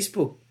on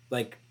Facebook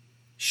like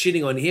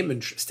shitting on him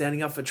and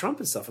standing up for Trump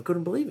and stuff. I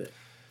couldn't believe it.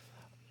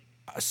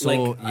 I saw,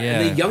 like, and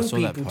they're young I saw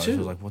that people post. too. I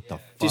was like, what the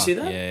fuck? Did you see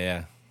that?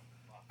 Yeah.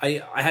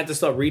 I had to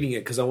stop reading it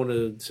because I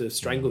wanted to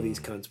strangle these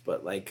cunts,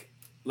 but like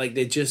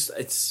they just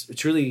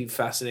it's really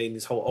fascinating,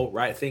 this whole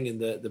alt-right thing and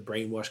the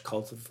brainwash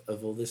cult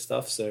of all this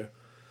stuff. So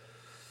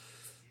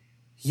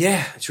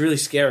yeah, it's really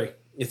scary.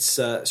 It's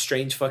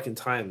strange fucking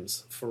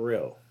times for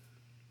real.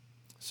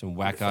 Some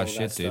whack All ass that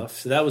shit, dude. stuff.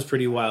 So that was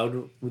pretty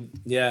wild.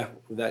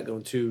 Without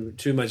going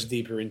too much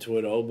deeper into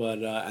it all,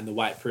 but and the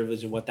white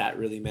privilege and what that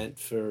really meant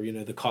for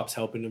the cops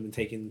helping them and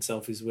taking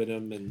selfies with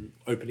them and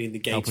opening the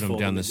gates Helping for them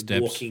down them the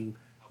and steps.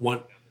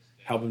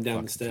 Help them down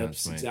Fucking the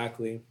steps. cunts, mate.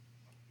 Exactly.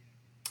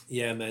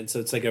 Yeah, man.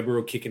 So it's like a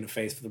real kick in the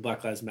face for the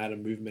Black Lives Matter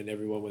movement.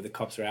 Everyone where the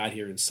cops are out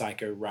here in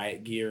psycho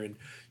riot gear and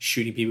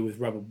shooting people with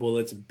rubber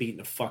bullets and beating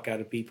the fuck out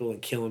of people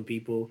and killing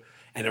people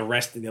and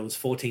arresting. There was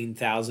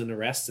 14,000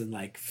 arrests and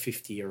like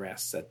 50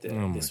 arrests at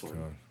this one.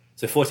 God.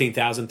 So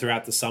 14,000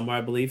 throughout the summer,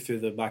 I believe,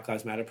 through the Black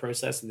Lives Matter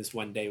process. And this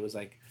one day was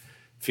like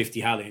 50.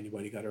 Hardly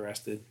anybody got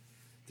arrested.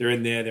 They're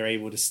in there. They're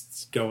able to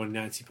go in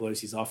Nancy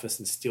Pelosi's office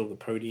and steal the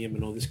podium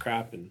and all this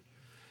crap. And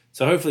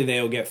so hopefully they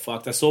all get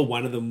fucked. I saw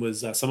one of them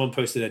was someone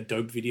posted a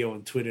dope video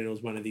on Twitter, and it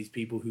was one of these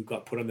people who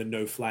got put on the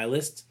no-fly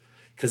list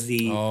because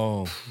the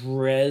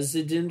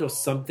president or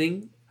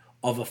something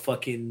of a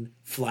fucking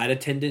flight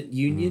attendant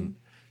union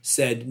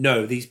said,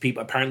 no, these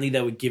people, apparently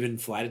they were given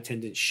flight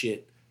attendant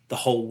shit the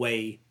whole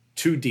way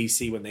to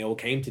DC when they all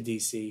came to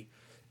DC.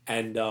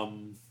 And now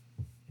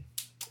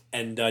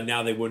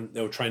they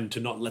were trying to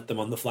not let them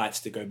on the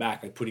flights to go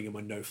back, like putting them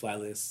on no-fly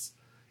lists.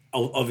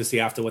 Obviously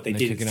after what they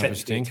did, it's kicking up a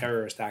technically a stink?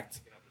 terrorist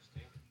act.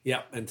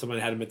 Yeah, and someone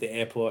had him at the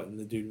airport, and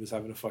the dude was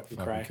having a fucking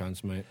cry. Fucking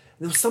cunts, mate.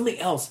 There was something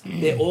else.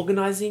 They're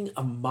organizing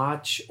a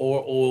march,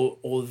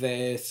 or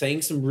they're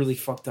saying some really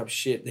fucked up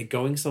shit. They're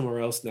going somewhere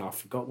else now. I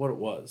forgot what it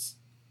was.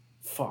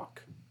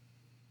 Fuck.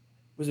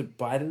 was it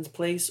Biden's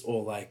place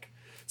or like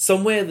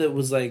somewhere that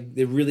was like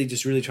they're really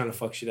trying to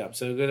fuck shit up.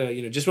 So we're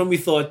gonna, just when we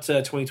thought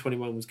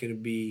 2021 was gonna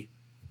be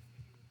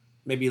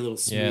maybe a little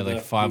smoother. Yeah,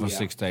 like 5 or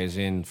 6 days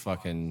in,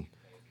 fucking.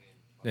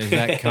 There's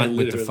that cunt with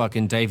the Literally.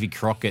 fucking Davy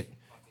Crockett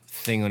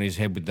thing on his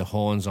head with the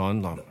horns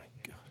on. Oh my god.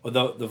 Or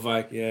the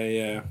Viking,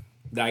 yeah.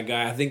 That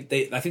guy, I think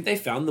they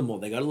found them all.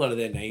 They got a lot of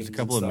their names. There's a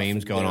couple of and stuff,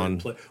 memes and going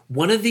they're on. in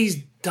One of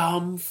these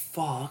dumb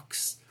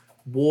fucks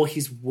wore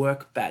his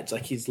work badge,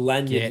 like his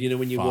lanyard. Get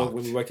When you fucked.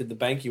 when we worked at the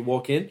bank, you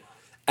walk in,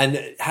 and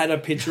it had a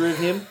picture of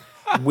him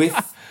with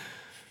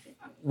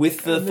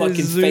the And they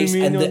fucking zoom face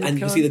in and on the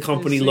you see the cunt,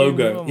 company they zoom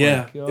logo. in. Oh my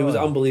Yeah, it was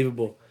God.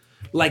 unbelievable.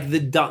 Like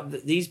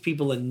these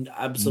people are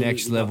absolutely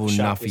Next level not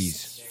sharp as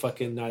nuffies.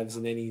 Fucking knives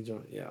in any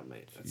joint. Yeah,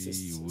 mate, that's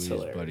just Gee it's whiz,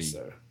 hilarious. buddy.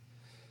 So.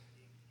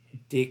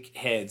 Dick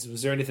heads.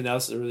 Was there anything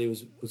else that really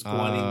was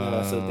blinding that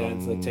I sat down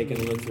to like taking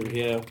a look through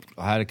here?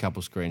 I had a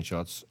couple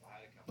screenshots.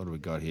 What do we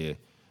got here?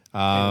 See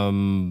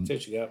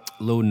what you got.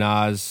 Lil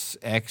Nas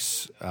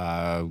X,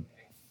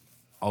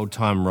 Old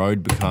Time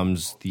Road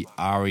becomes the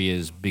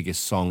Aria's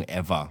biggest song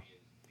ever.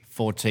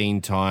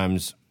 14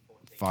 times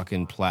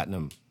fucking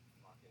platinum.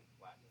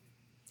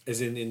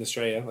 Is in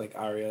Australia, like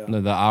ARIA. No,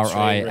 the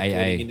Australian Recording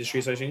RIAA. Industry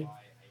Association.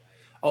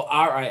 Oh,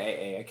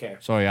 RIAA. Okay.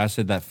 Sorry, I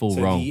said that full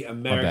So wrong. the My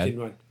American bad.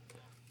 one.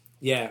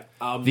 Yeah.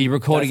 The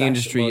Recording that's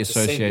Industry it's the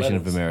same Association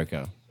of letters.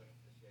 America.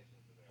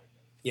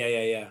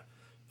 Yeah.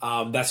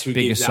 That's who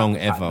Biggest gives out song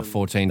the ever, platinum.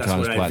 14 That's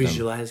times what platinum. I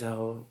visualize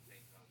how.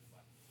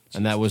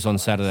 And that was on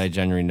Saturday,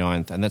 January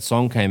 9th. And that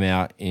song came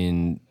out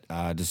in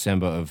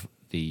December of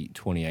the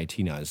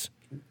 2018.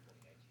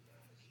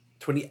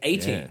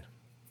 2018. Yeah.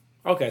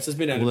 Okay, so it's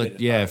been out a Well, minute.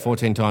 yeah, Alright.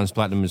 14 times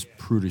platinum is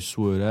pretty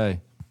sweet, eh?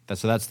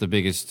 That's the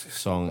biggest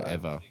song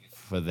ever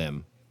for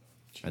them.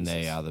 And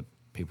they are the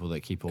people that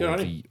keep all Good on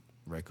the him.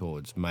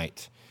 records,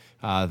 mate.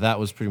 That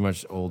was pretty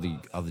much all the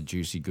other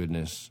juicy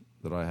goodness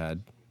that I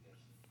had.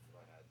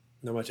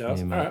 Not much else.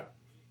 Yeah, mate. All right.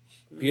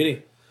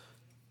 Beauty.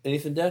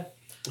 Anything, Dad?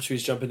 Or should we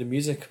just jump into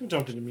music? We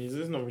jumped into music.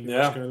 There's not really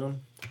Yeah. much going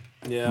on.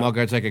 Yeah. I'll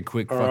go take a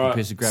quick All fucking right.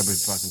 piss and grab a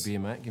fucking beer,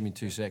 mate. Give me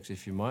 2 secs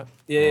if you might.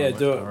 Yeah, All right,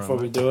 do mate. it All right, before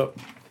we mate. do it.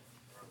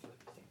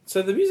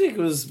 So the music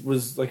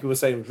was like we were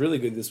saying, was really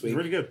good this It's week.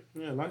 really good.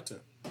 Yeah, I liked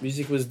it.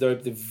 Music was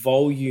dope. The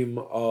volume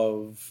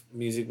of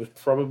music was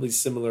probably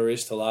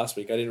similar-ish to last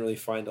week. I didn't really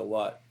find a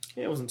lot.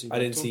 Yeah, it wasn't too bad. I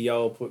didn't at all. see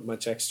y'all put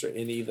much extra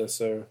in either,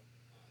 so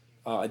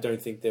I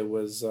don't think there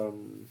was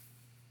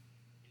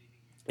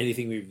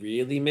anything we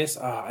really missed.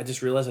 I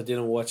just realized I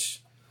didn't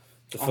watch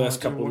the Oh, first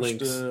I didn't couple watch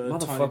links. the Tiny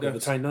Motherfucker, the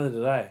Desk. time neither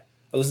did I.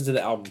 I listened to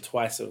the album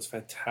twice. It was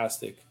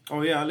fantastic.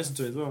 Oh, yeah, I listened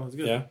to it as well. It was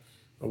good. Yeah,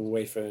 I'll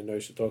wait for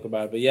Nosh to talk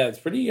about it. But yeah, it's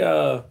pretty.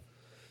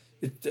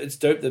 It's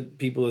dope that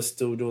people are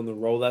still doing the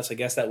rollouts. I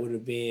guess that would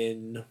have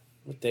been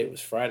what date was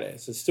Friday,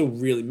 so it's still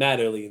really mad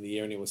early in the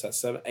year. And it was that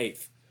 7th,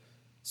 8th.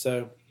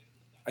 So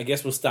I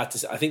guess we'll start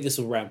to. I think this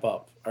will ramp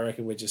up. I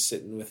reckon we're just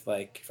sitting with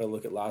like if I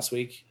look at last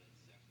week.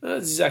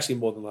 This is actually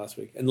more than last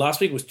week, and last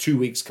week was 2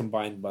 weeks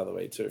combined, by the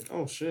way, too.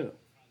 Oh, shit.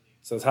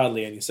 So it's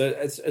hardly any. So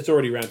it's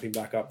already ramping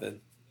back up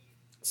then.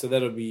 So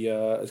that'll be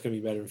it's gonna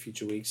be better in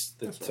future weeks.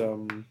 That That's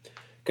right.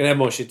 gonna have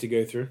more shit to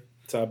go through.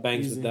 So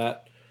bangs Easy. with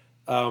that.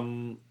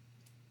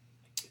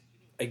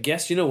 I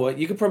guess you know what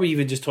you could probably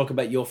even just talk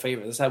about your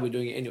favorite. That's how we're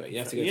doing it anyway. You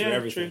have to go through Yeah,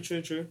 everything.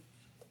 true.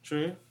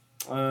 For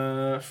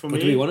But me,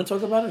 do we want to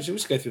talk about it? Or should we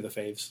just go through the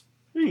faves?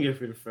 we can go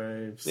through the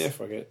faves. Yeah,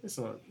 fuck it. It's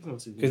not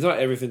too Because good. not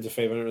everything's a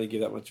fave. I don't really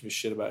give that much of a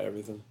shit about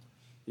everything.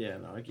 Yeah,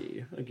 no, I get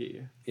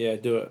you. Yeah,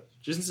 do it.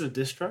 Just listen to the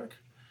diss track,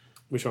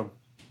 Which one?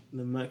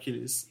 the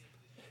Mercury's.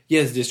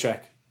 Yeah, it's a diss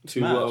track to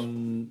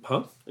mad.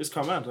 huh? It's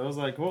quite mad. I was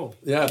like, whoa.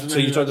 Yeah, I didn't so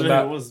know you who- talked I didn't know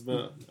about who it was,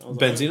 but I was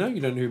like, Benzino.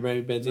 You don't know who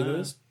Benzino No.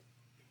 is?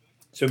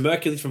 So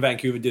Mercury from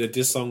Vancouver did a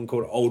diss song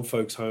called "Old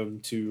Folks Home"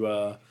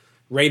 to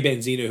Ray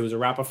Benzino, who was a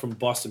rapper from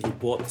Boston who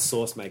bought the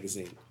Source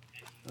magazine,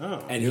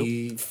 oh, and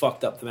he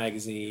fucked up the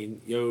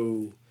magazine,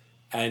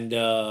 And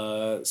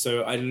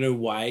so I don't know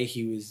why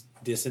he was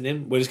dissing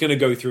him. We're just gonna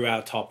go through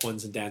our top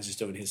ones, and Dan's just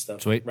doing his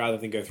stuff, Sweet. rather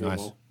than go through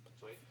Nice. them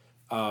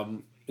all.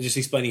 Just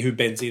explaining who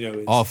Benzino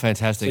is. Oh,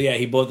 fantastic. So yeah,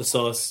 he bought the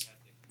Source.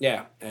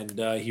 Yeah, and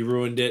he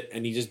ruined it,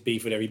 and he just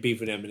beefed with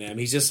Eminem.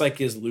 He's just like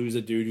this loser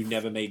dude who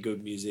never made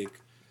good music.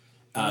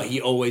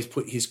 He always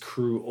put his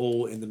crew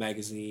all in the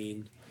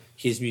magazine.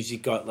 His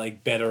music got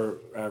like better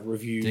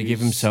reviews. Did he give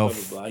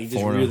himself blah, blah, blah. He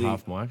just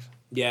 4.5 marks?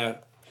 Yeah,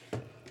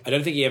 I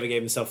don't think he ever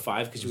gave himself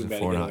 5 because you Was would it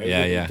better 4.5? go.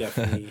 Yeah.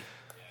 Definitely.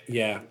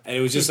 Yeah, and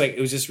it was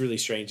just really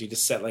strange. He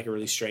just set like a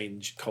really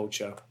strange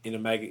culture in a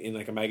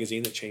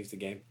magazine that changed the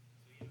game.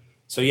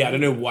 So yeah, I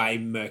don't know why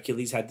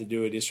Mercules had to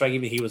do a diss track.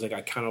 Even he was like, I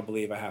cannot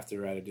believe I have to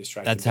write a diss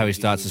track. That's how he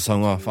starts the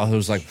song off. I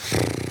was like,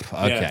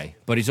 okay.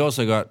 But he's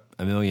also got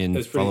 1 million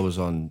That's pretty-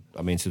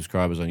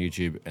 subscribers on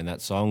YouTube. And that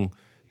song,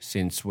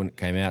 since when it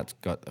came out,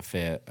 got a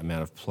fair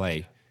amount of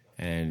play.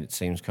 And it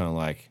seems kind of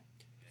like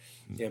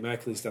Yeah,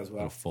 Mercules does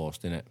well.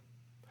 forced, innit?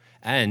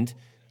 And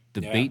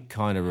the Yeah. beat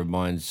kind of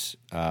reminds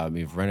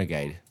me of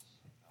Renegade.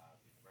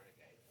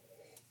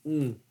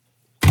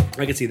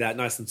 I can see that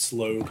nice and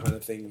slow kind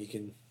of thing. You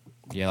can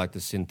Yeah, like the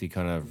synthy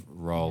kind of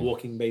roll.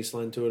 walking bass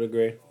line to a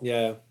degree.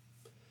 Yeah.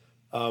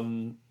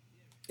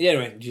 Yeah,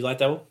 anyway, did you like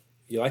that one?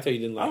 You liked it or you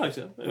didn't I like liked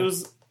it. It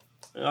was.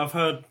 I've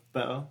heard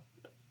better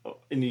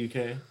in the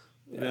UK.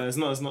 Yeah, it's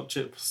not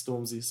Chip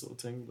Stormzy sort of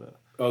thing, but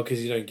Oh,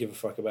 because you don't give a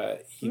fuck about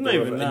either Not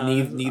of even them.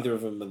 that. And neither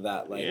of them are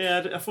that, like...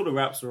 yeah, I thought the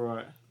raps were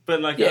alright.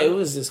 But like, Yeah, it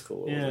was just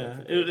cool. Yeah,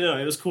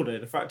 it was cool though.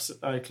 The fact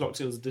I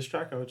clocked it was a diss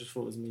track, I just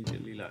thought it was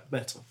immediately like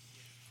better.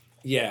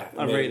 Yeah.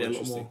 I made rated it a lot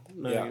interesting. more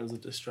knowing Yeah. it was a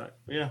diss track.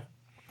 But yeah,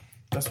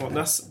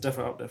 that's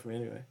definitely up there for me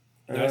anyway.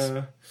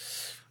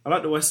 Nice. I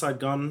like the West Side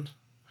Gun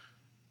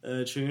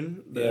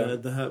tune, Yeah.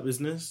 the Hurt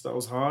Business. That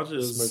was hard. It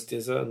was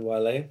Smoke DZA and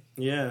Wale.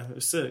 yeah, it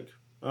was sick.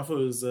 I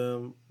thought it was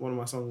one of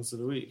my songs of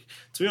the week.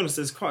 To be honest,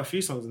 there's quite a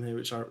few songs in here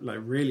which I like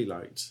really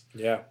liked.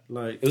 Yeah.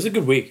 Like It was a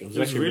good week. It was It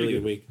was actually a really really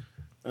good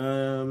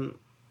week.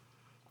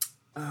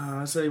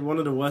 I'd say one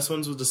of the worst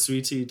ones was the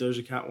Sweetie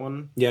Doja Cat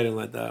one. Yeah, I didn't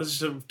like I that.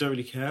 just don't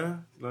really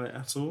care like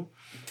at all.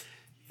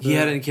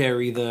 Yeah, I didn't care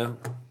either.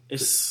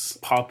 It's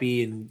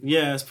Poppy and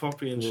it's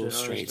poppy and a little shit.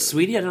 strange.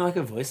 Sweetie, I don't like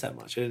her voice that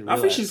much. I didn't I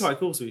realize. think she's quite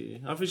cool,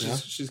 Sweetie. I think Yeah?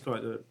 she's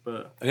quite good,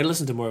 but I gotta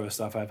listen to more of her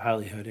stuff. I've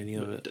hardly heard any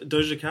of it.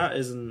 Doja Cat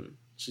isn't.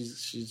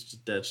 She's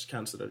just dead. She's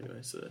cancelled anyway.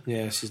 So,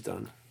 Yeah, she's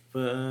done.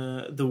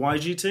 but the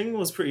YG thing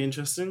was pretty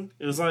interesting.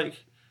 It was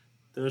like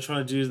they were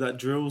trying to do that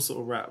drill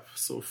sort of rap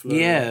sort of flow.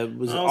 Yeah, it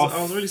was I off.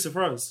 was really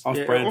surprised.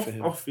 off-brand for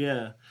him.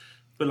 Yeah.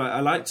 But like I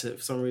liked it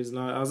for some reason.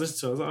 I was listening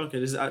to it. I was like, okay,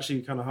 this is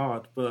actually kind of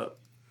hard. But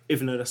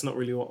even though that's not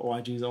really what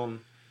YG's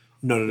on,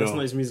 No, that's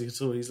not his music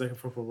at all. He's like a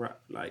proper rap,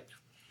 like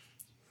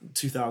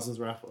 2000s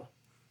rapper.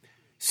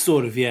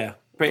 Sort of, yeah.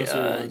 That's what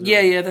it was,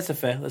 Yeah, that's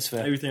fair. That's fair.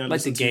 Everything I like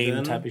the listened to game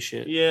then, type of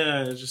shit.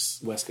 Yeah, it's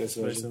just West Coast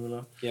very version.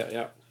 similar.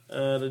 Yeah.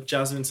 The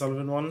Jasmine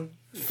Sullivan one,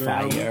 great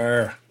album.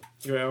 Fire.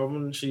 Great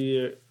album.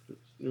 She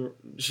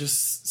it's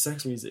just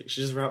sex music.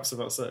 She just raps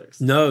about sex.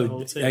 The No,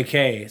 whole thing.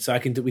 okay. So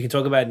we can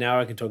talk about it now.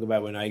 I can talk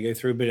about when I go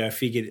through. But I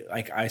figured,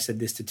 like I said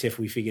this to Tiff,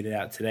 we figured it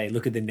out today.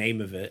 Look at the name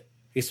of it.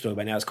 It's to talk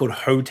about now. It's called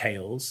Hoe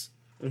Tales,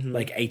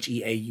 like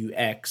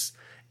HEAUX.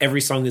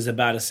 Every song is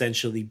about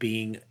essentially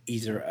being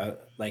either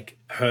like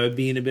her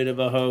being a bit of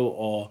a hoe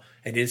or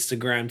an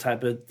Instagram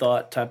type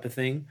of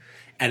thing,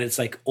 and it's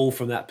like all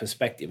from that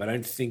perspective. I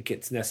don't think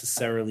it's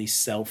necessarily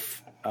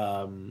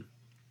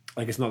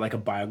like it's not like a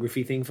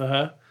biography thing for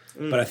her.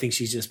 But I think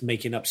she's just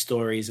making up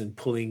stories and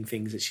pulling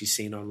things that she's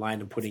seen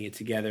online and putting it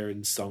together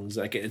in songs.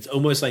 Like it's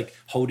almost like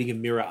holding a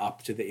mirror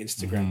up to the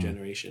Instagram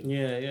generation.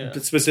 Yeah.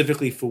 But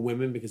specifically for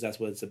women because that's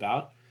what it's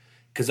about.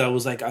 Because I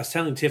was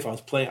telling Tiff,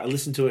 I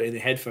listened to it in the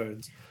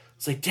headphones.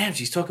 It's like, damn,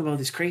 she's talking about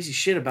this crazy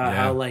shit about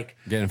how like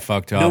getting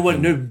fucked up.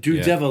 no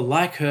dudes ever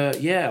like her,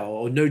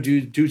 or no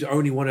dudes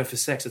only want her for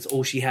sex. That's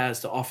all she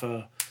has to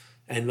offer,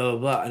 and blah blah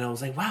blah. And I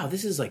was like, wow,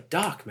 this is like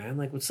dark, man.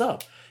 Like, what's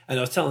up? And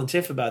I was telling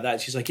Tiff about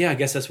that. She's like, yeah, I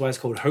guess that's why it's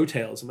called Hoe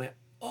Tales. I'm like,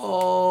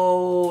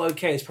 oh,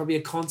 okay. It's probably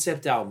a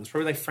concept album. It's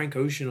probably like Frank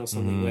Ocean or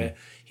something where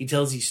he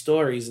tells these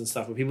stories and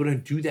stuff. But people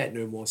don't do that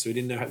no more. So we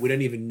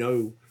don't even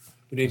know.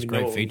 We don't There's even know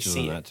great what features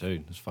we on see. that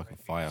too. It's fucking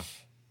fire.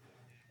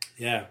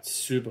 Yeah,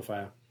 super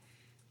fire.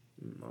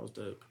 That was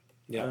dope.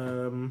 Yeah,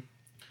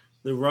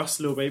 The Russ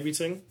Lil Baby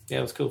thing. yeah,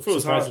 it was cool. I thought it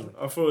was hard. Surprising.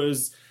 I thought it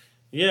was.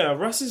 Yeah,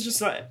 Russ is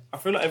just like I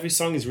feel like every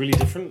song is really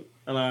different,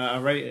 and I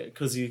rate it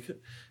because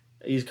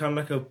he's kind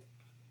of like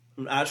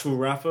an actual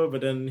rapper,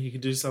 but then he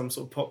could do some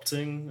sort of pop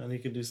thing, and he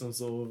could do some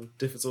sort of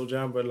different sort of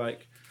jam. But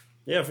like,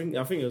 yeah, I think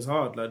it was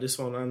hard. Like this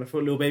one, and I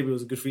thought Lil Baby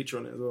was a good feature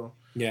on it as well.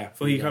 Yeah, I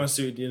thought he kind of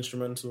suited the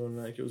instrumental, and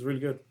like it was really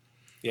good.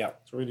 yeah.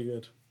 It's really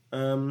good.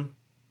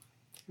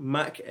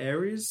 Mac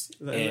Aries, is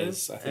that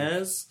his Ayres, name? I think.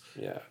 Ayres.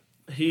 Yeah,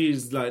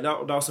 He's like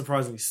that was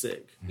surprisingly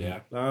sick. yeah.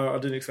 Like, I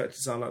didn't expect it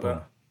to sound like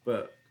that,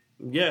 but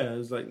yeah, it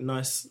was like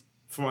nice.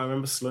 From what I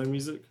remember, slow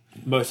music.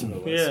 Most of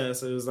it was. Yeah,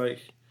 so it was like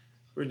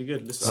really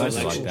good. Listen, I Sounds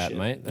like like that, shit.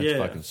 mate. That's Yeah.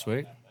 fucking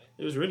sweet.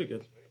 it was really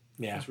good.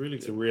 Yeah, It's really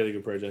It's a good. really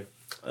good project.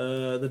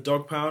 The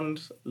Dog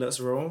Pound, Let's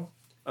Roll.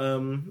 I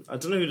don't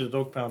know who the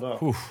Dog Pound are.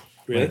 Whew.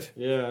 Really? Mate,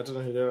 Yeah, I don't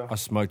know who they are. I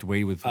smoked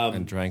weed with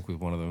and drank with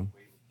one of them.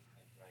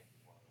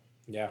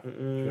 Yeah,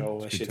 all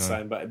that Good shit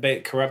time. signed.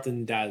 But Corrupt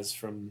and Daz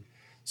from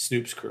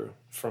Snoop's crew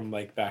from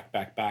like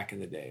back in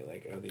the day,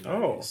 like early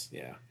 90s.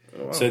 Yeah.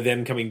 Oh, wow. So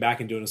them coming back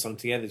and doing a song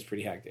together is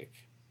pretty hectic.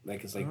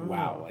 Like it's like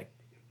wow, like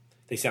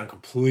they sound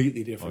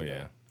completely Oh different.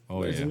 yeah.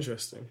 Oh It's yeah.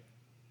 interesting.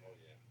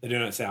 They do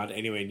not sound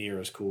anywhere near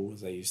as cool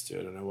as they used to.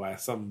 I don't know why.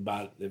 Something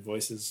about their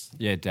voices.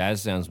 Yeah,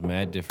 Daz sounds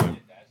mad different.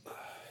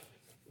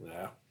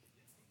 Yeah.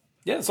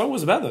 Yeah, the song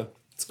was about though.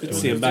 It's good to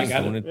see It him was back just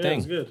at doing it. it. Yeah, it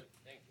was Thing. good.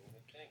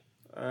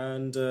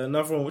 And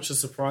another one which is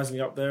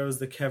surprisingly up there is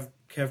the Kev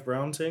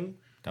Brown thing.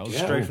 That was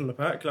Yeah. Straight cool. from the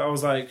pack. I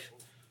was like,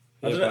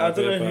 I don't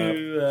know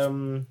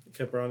who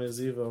Kev Brown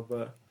is either,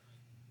 but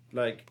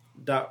like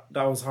that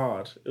was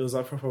hard. It was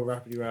like proper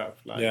rappity rap.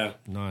 Like Yeah.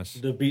 Nice.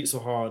 the beats were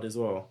hard as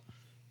well.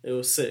 It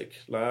was sick.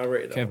 Like I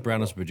rated that. Kev one.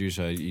 Brown as a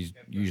producer, he's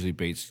usually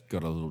beats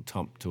got a little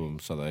thump to him,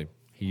 so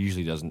he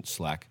usually doesn't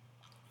slack.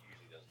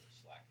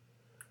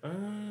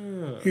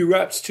 Ah. He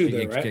raps too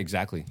though, right?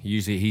 Exactly.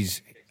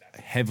 He's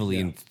heavily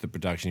into the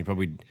production. He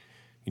probably,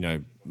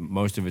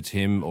 most of it's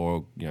him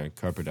or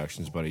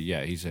co-productions, but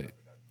he's a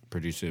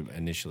producer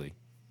initially,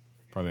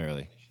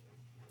 primarily.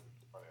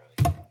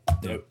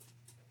 dope.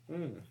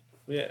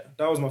 Yeah,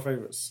 that was my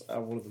favourites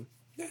out of all of them.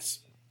 Yes,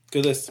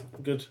 good list.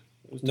 Good.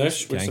 It was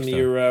Nosh, what's some of Gangster.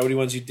 your what are the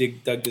ones you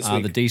dug this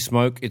week? The D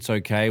Smoke, It's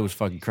Okay, was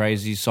fucking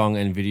crazy. Song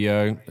and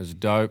video is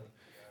dope.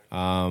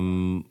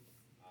 The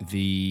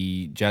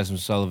Jasmine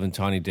Sullivan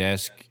Tiny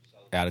Desk,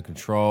 Out of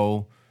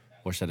Control.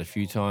 Watched that a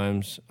few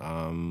times.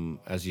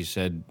 As you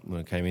said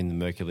when it came in, the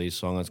Mercules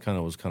song, was kind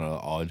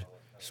of odd.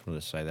 Just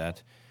wanted to say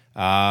that.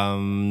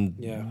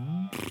 Yeah,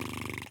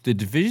 The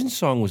Division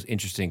song was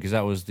interesting because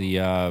that was the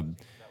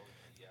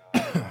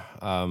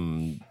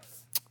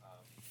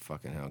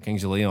fucking hell,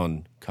 Kings of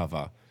Leon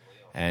cover,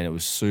 and it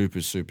was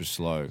super, super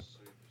slow.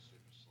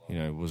 You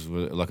know, it was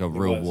like a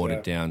real was,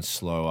 watered yeah. down,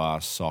 slow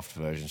soft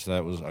version. So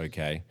that was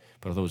okay.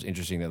 But I thought it was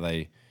interesting that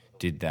they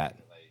did that.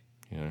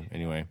 You know,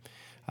 anyway.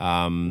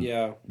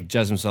 yeah.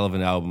 Jasmine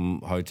Sullivan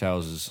album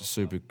Hotels is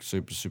super,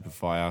 super, super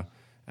fire.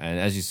 And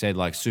as you said,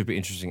 like super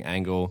interesting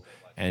angle.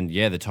 And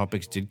yeah, the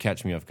topics did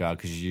catch me off guard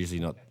because you're usually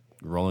not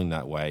rolling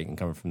that way and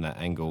coming from that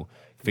angle.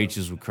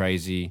 Features were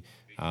crazy.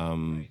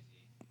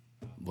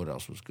 What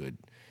else was good?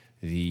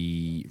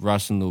 The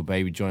Russ and Lil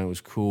Baby joint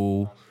was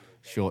cool.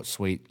 Short,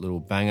 sweet little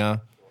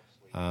banger.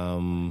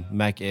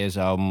 Mac Ayres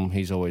album,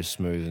 he's always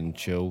smooth and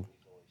chill.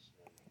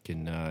 You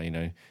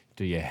can,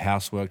 do your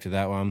housework to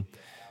that one.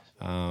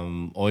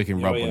 Or you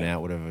can rub one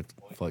out, whatever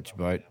floats your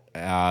boat.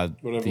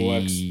 Whatever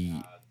the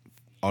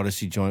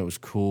Odyssey joint was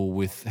cool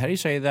with, how do you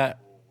say that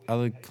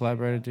other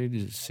collaborator dude?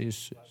 Is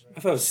it I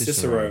thought it was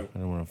Cicero. I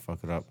don't want to fuck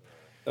it up.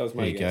 That was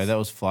my There you guess. go. That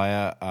was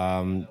flyer.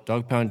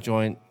 Dog Pound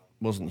joint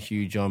wasn't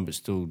huge on, but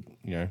still,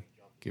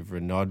 give her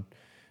a nod.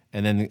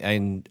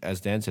 And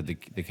as Dan said, the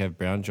Kev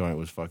Brown joint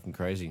was fucking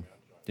crazy.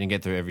 Didn't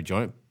get through every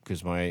joint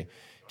because my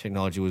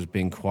technology was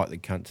being quite the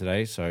cunt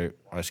today. So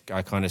I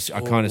kind of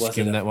was it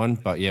skimmed a- that one.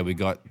 But yeah, we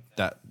got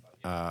that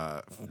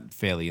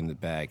fairly in the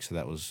bag. So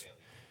that was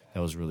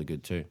really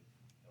good too.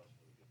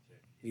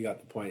 You got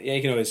the point. Yeah,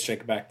 you can always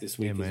check back this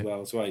week Yeah, as mate. well.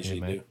 That's what I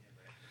usually mate.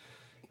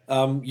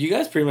 do. You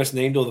guys pretty much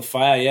named all the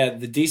fire. Yeah,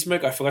 the D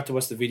Smoke, I forgot to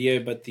watch the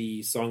video, but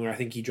the song, I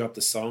think he dropped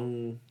a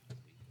song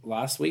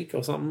last week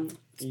or something.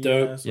 It's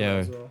dope. so Yeah.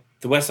 as well.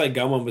 The West Side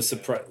Gun one was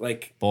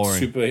Boring.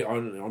 super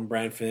on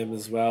brand for him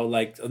as well.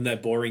 Like on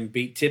that boring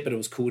beat tip, but it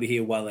was cool to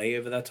hear Wale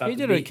over that type He of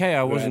did beat. okay.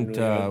 I where wasn't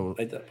hadn't really heard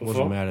like that before.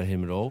 wasn't mad at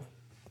him at all.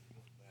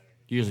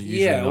 Usually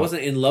Yeah, I not.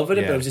 wasn't in love with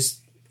it, but Yeah. it was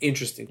just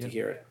interesting to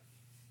hear it.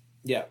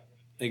 Yeah,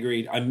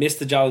 agreed. I missed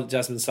the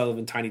Jasmine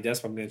Sullivan Tiny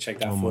Desk, but I'm going to check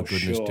that Oh for my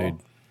goodness, sure. dude!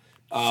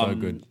 So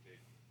good.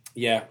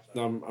 Yeah,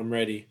 I'm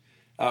ready.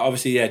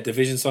 Obviously, yeah,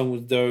 Division song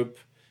was dope.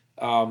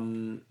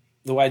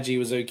 The YG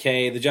was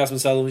okay. The Jasmine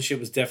Sullivan shit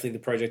was definitely the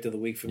project of the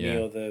week for me, Yeah.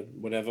 or the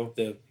whatever,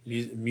 the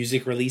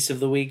music release of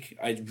the week.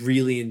 I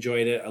really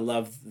enjoyed it. I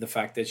love the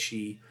fact that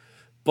she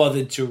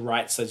bothered to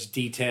write such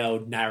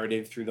detailed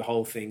narrative through the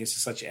whole thing. It's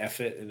just such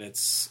effort, and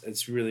it's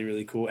really,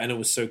 really cool. And it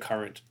was so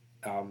current.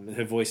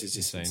 Her voice is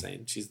just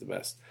insane. She's the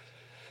best.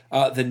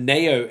 The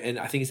Neo, and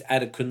I think it's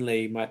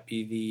Adekunle might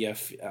be the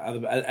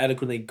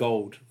Adekunle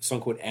Gold song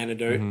called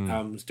Antidote.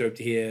 It was dope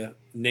to hear.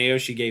 Neo,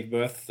 she gave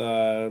birth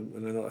I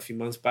don't know, a few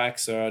months back,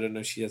 so I don't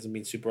know if she hasn't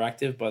been super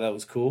active, but that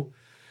was cool.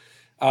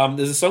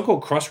 There's a song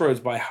called Crossroads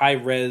by High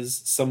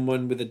Res,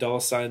 someone with a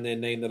 $sign in their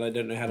name that I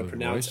don't know how to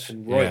pronounce, Royce?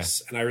 and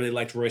Royce, and I really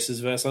liked Royce's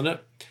verse on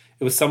it.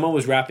 It was someone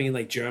was rapping in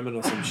like German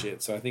or some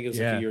shit, so I think it was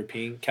like Yeah. a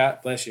European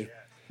cat. Bless you.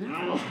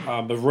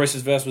 But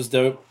Royce's verse was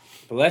dope.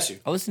 Bless you.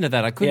 I listened to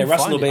that. I couldn't. Yeah,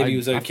 Russell find it. Baby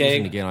was I have to okay.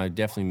 listen again. I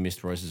definitely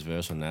missed Royce's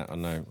verse on that. I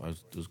know.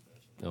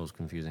 That was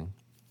confusing.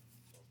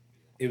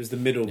 It was the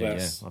middle Yeah,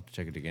 verse. I'll have to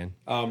check it again.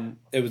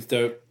 It was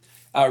dope.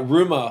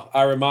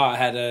 Rumor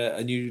had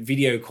a new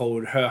video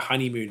called Her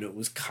Honeymoon. It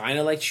was kind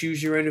of like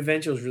Choose Your Own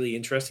Adventure. It was really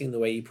interesting the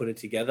way he put it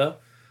together,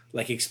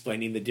 like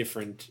explaining the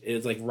different. It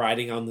was like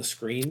writing on the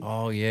screen.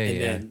 Oh yeah, and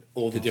yeah. then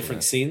all the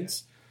different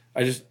scenes.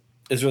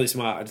 It's really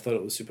smart. I just thought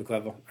it was super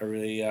clever. I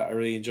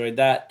really enjoyed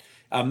that.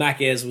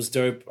 Mac Ayres was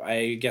dope.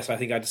 I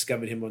think I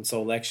discovered him on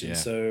Soul Action, Yeah.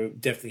 so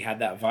definitely had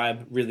that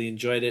vibe. Really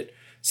enjoyed it.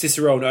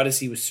 Cicero and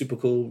Odyssey was super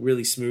cool,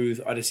 really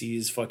smooth. Odyssey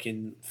is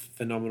fucking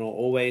phenomenal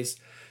always.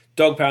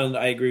 Dog Pound,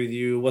 I agree with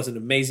you. It wasn't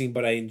amazing,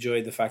 but I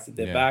enjoyed the fact that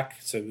they're Yeah. back,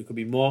 so it could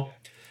be more.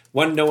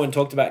 One no one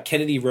talked about,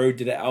 Kennedy Road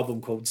did an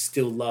album called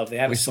Still Love. They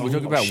had a song. We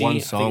talked or about She, one I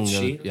think song it's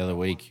She. the other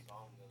week.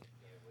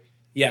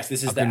 Yes,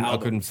 this is the I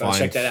album. couldn't so I'll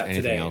find check that out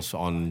anything today. else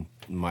on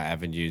my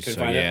avenues. Couldn't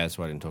So find it? yeah, that's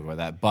why I didn't talk about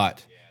that.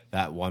 But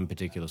that one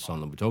particular song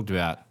that we talked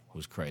about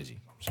was crazy.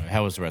 So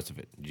how was the rest of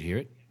it? Did you hear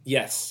it?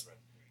 Yes.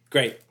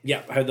 Great.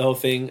 Yeah, I heard the whole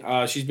thing.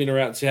 She's been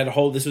around. She had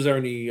this was her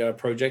only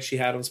project she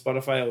had on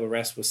Spotify. All the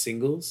rest were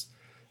singles.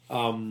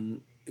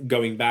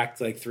 Going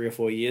back like 3 or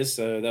 4 years.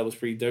 So that was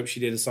pretty dope. She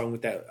did a song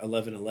with that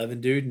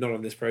 1111 dude, not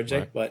on this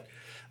project, Right. but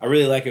I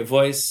really like her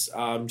voice.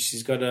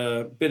 She's got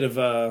a bit of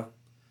a,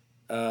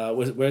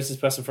 where's this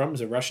person from?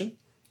 Is it Russian?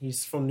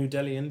 He's from New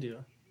Delhi,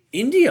 India.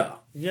 India.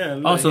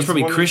 Yeah. Oh, so it's he's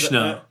probably one of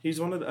Krishna. he's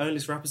one of the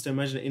earliest rappers to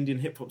emerge in the Indian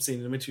hip hop scene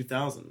in the mid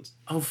 2000s.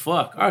 Oh,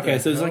 fuck. Okay,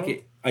 so it's hell?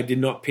 like, I did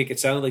not pick, it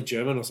sounded like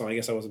German or something. I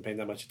guess I wasn't paying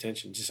that much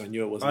attention. Just I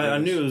knew it wasn't I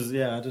English. knew it was.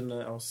 Yeah, I didn't know.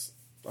 I was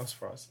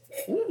surprised.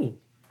 Ooh,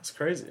 That's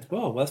crazy.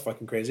 Well, that's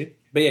fucking crazy.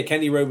 But yeah,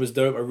 Candy Road was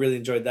dope. I really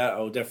enjoyed that.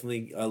 I'll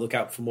definitely look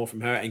out for more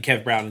from her. And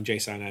Kev Brown and Jay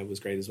Sinai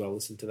was great as well.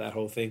 Listen to that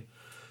whole thing.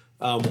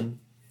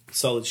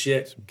 Solid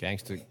shit.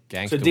 Gangster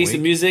So decent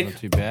week. music. Not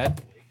too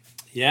bad.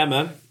 Yeah,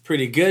 man.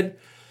 Pretty good.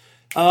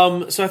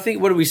 So I think,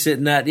 what are we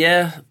sitting at?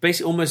 Yeah,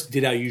 basically almost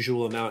did our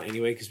usual amount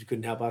anyway because we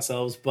couldn't help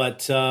ourselves.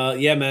 But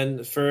yeah,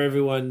 man, for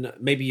everyone,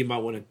 maybe you might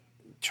want to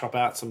chop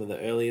out some of the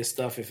earlier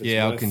stuff. If it's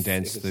I'll worth,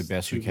 condense if the it's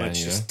best we too can. much,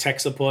 You know? just tech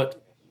support.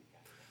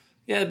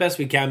 Yeah, the best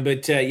we can.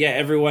 But yeah,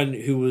 everyone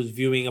who was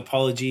viewing,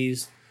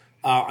 apologies.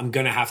 I'm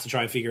going to have to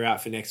try and figure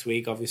out for next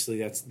week. Obviously,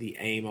 that's the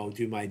aim. I'll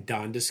do my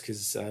darndest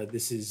because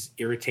this is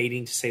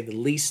irritating to say the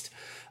least.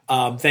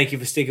 Thank you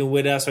for sticking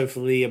with us.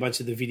 Hopefully, a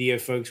bunch of the video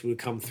folks will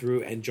come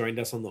through and joined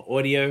us on the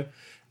audio,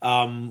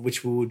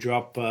 which we will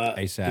drop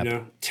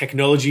ASAP.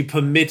 Technology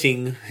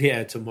permitting.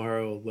 Yeah,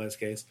 tomorrow, worst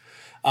case.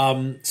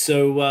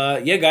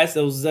 Yeah, guys,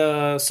 that was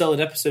a solid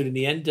episode in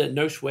the end.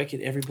 Nosh, where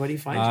can everybody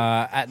find you?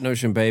 At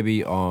Notion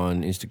Baby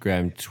on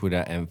Instagram,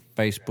 Twitter, and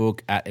Facebook.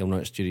 At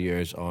Illnote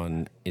Studios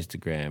on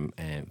Instagram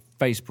and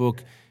Facebook.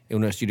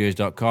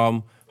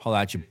 IllnoteStudios.com.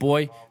 Holla at your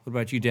boy. What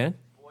about you, Dan?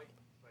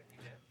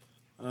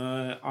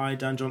 I,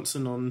 Dan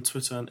Johnson, on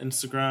Twitter and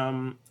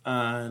Instagram,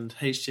 and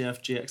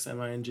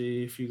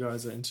HGFGXMING if you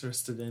guys are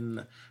interested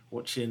in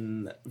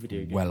watching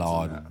video games. Well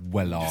on.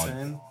 Well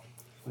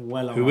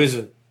on. Who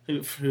isn't?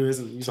 Who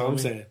isn't? You That's tell what I'm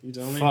me. saying. You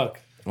tell me. Fuck.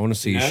 I want to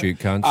see you shoot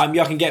cunts.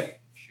 Y'all can get...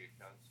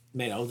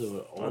 Man, I'll do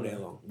it all day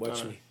long.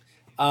 Watch me.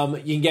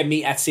 You can get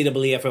me at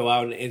CWEFOR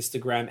on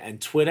Instagram and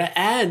Twitter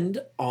and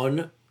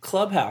on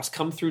Clubhouse.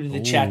 Come through to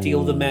the chatty.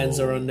 All the mans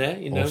are on there.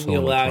 You know, Also we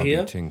all on out Clubby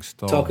here Ting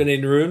Star. talking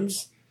in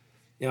rooms.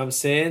 You know what I'm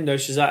saying?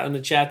 Nosh's out on the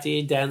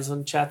chatty. Dan's on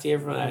the chatty.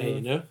 Everyone out here,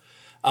 you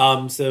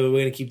know? So we're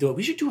going to keep doing it.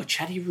 We should do a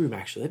chatty room,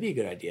 actually. That'd be a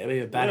good idea. Maybe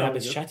a Bad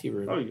Habits chatty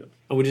room. Oh, yeah.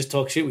 And we'll just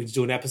talk shit. We just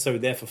do an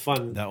episode there for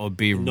fun. That would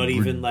be Not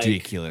even, like-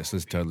 ridiculous.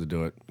 Let's totally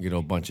do it. Get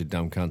a bunch of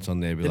dumb cunts on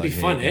there. That'd Like, be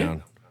fun, hey, eh?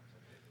 down.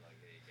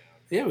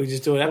 Yeah, we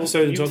just do an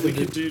episode and talk. We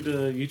could do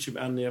the YouTube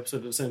and the episode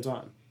at the same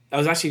time. I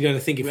was actually going to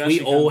think if We we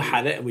actually all can do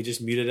had it and we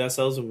just muted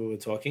ourselves when we were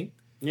talking,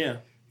 Yeah.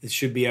 we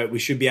should be able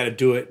to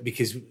do it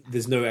because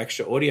there's no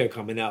extra audio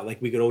coming out.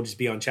 Like we could all just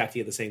be on chatty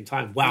at the same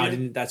time. Wow,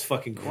 Yeah. that's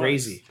fucking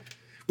crazy.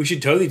 We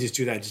should totally just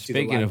do that. Just do the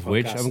Speaking live of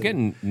which, podcast I'm and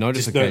getting just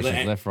notifications don't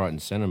let- left, right, and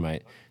center,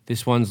 mate.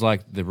 This one's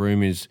like the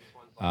room is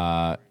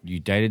you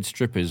dated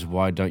strippers.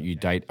 Why don't you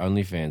date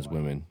OnlyFans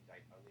women?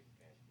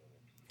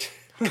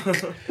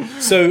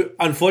 So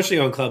unfortunately,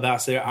 on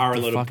Clubhouse there are a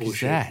lot of fuck is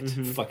bullshit, that?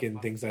 fucking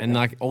things like And that.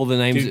 like all the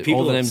names, Dude,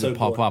 people all the are names so that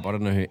pop bored. up, I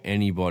don't know who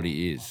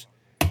anybody is.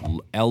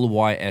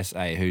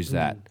 LYSA, who's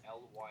that?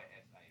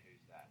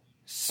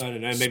 I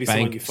don't know. Maybe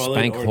someone you followed,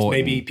 Spank or it's Horton,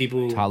 maybe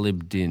people.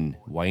 Talib Din,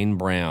 Wayne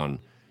Brown,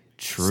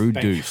 True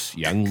Spank- Deuce,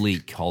 Young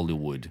Leak,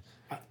 Hollywood.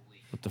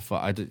 What the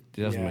fuck? It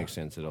doesn't Yeah. make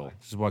sense at all.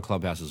 This is why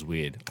Clubhouse is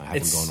weird. I haven't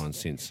It's- gone on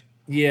since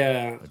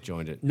Yeah. I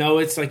joined it. No,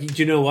 it's like, do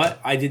you know what?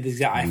 I did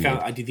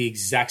I did the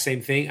exact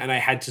same thing, and I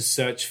had to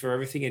search for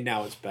everything, and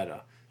now it's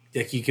better.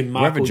 Like you can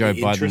mark Wherever all Joe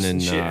your interests Biden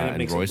and, shit, it and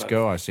makes it Royce better.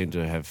 go, I seem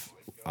to have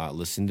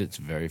listened. It's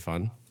very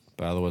fun.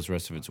 But otherwise, the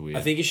rest of it's weird.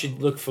 I think you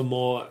should look for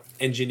more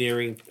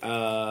engineering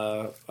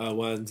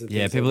ones. And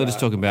Yeah, things people like are just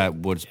that. talking about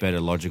what's better,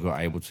 Logic or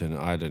Ableton.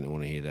 I don't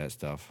want to hear that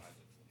stuff.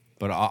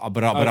 But I will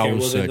Okay, well,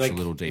 then, search like, a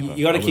little deeper.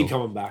 You got to I keep will.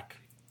 coming back.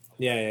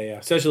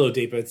 Yeah. Search a little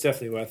deeper. It's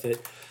definitely worth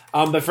it.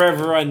 But for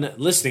everyone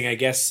listening, I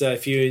guess I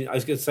was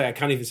going to say I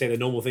can't even say the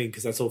normal thing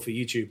because that's all for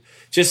YouTube.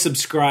 Just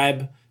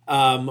subscribe.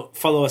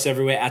 Follow us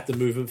everywhere at the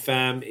Movement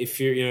Fam. If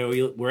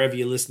you're wherever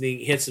you're listening,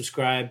 hit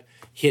subscribe.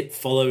 Hit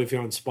follow if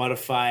you're on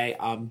Spotify.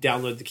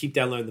 Keep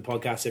downloading the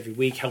podcast every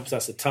week. Helps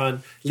us a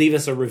ton. Leave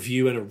us a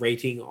review and a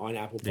rating on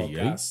Apple There you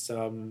go.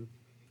 Podcasts.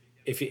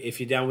 If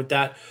you're down with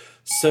that.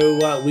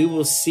 So we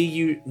will see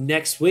you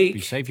next week. Be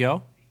safe,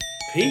 y'all.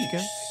 Peace.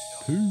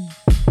 Peace.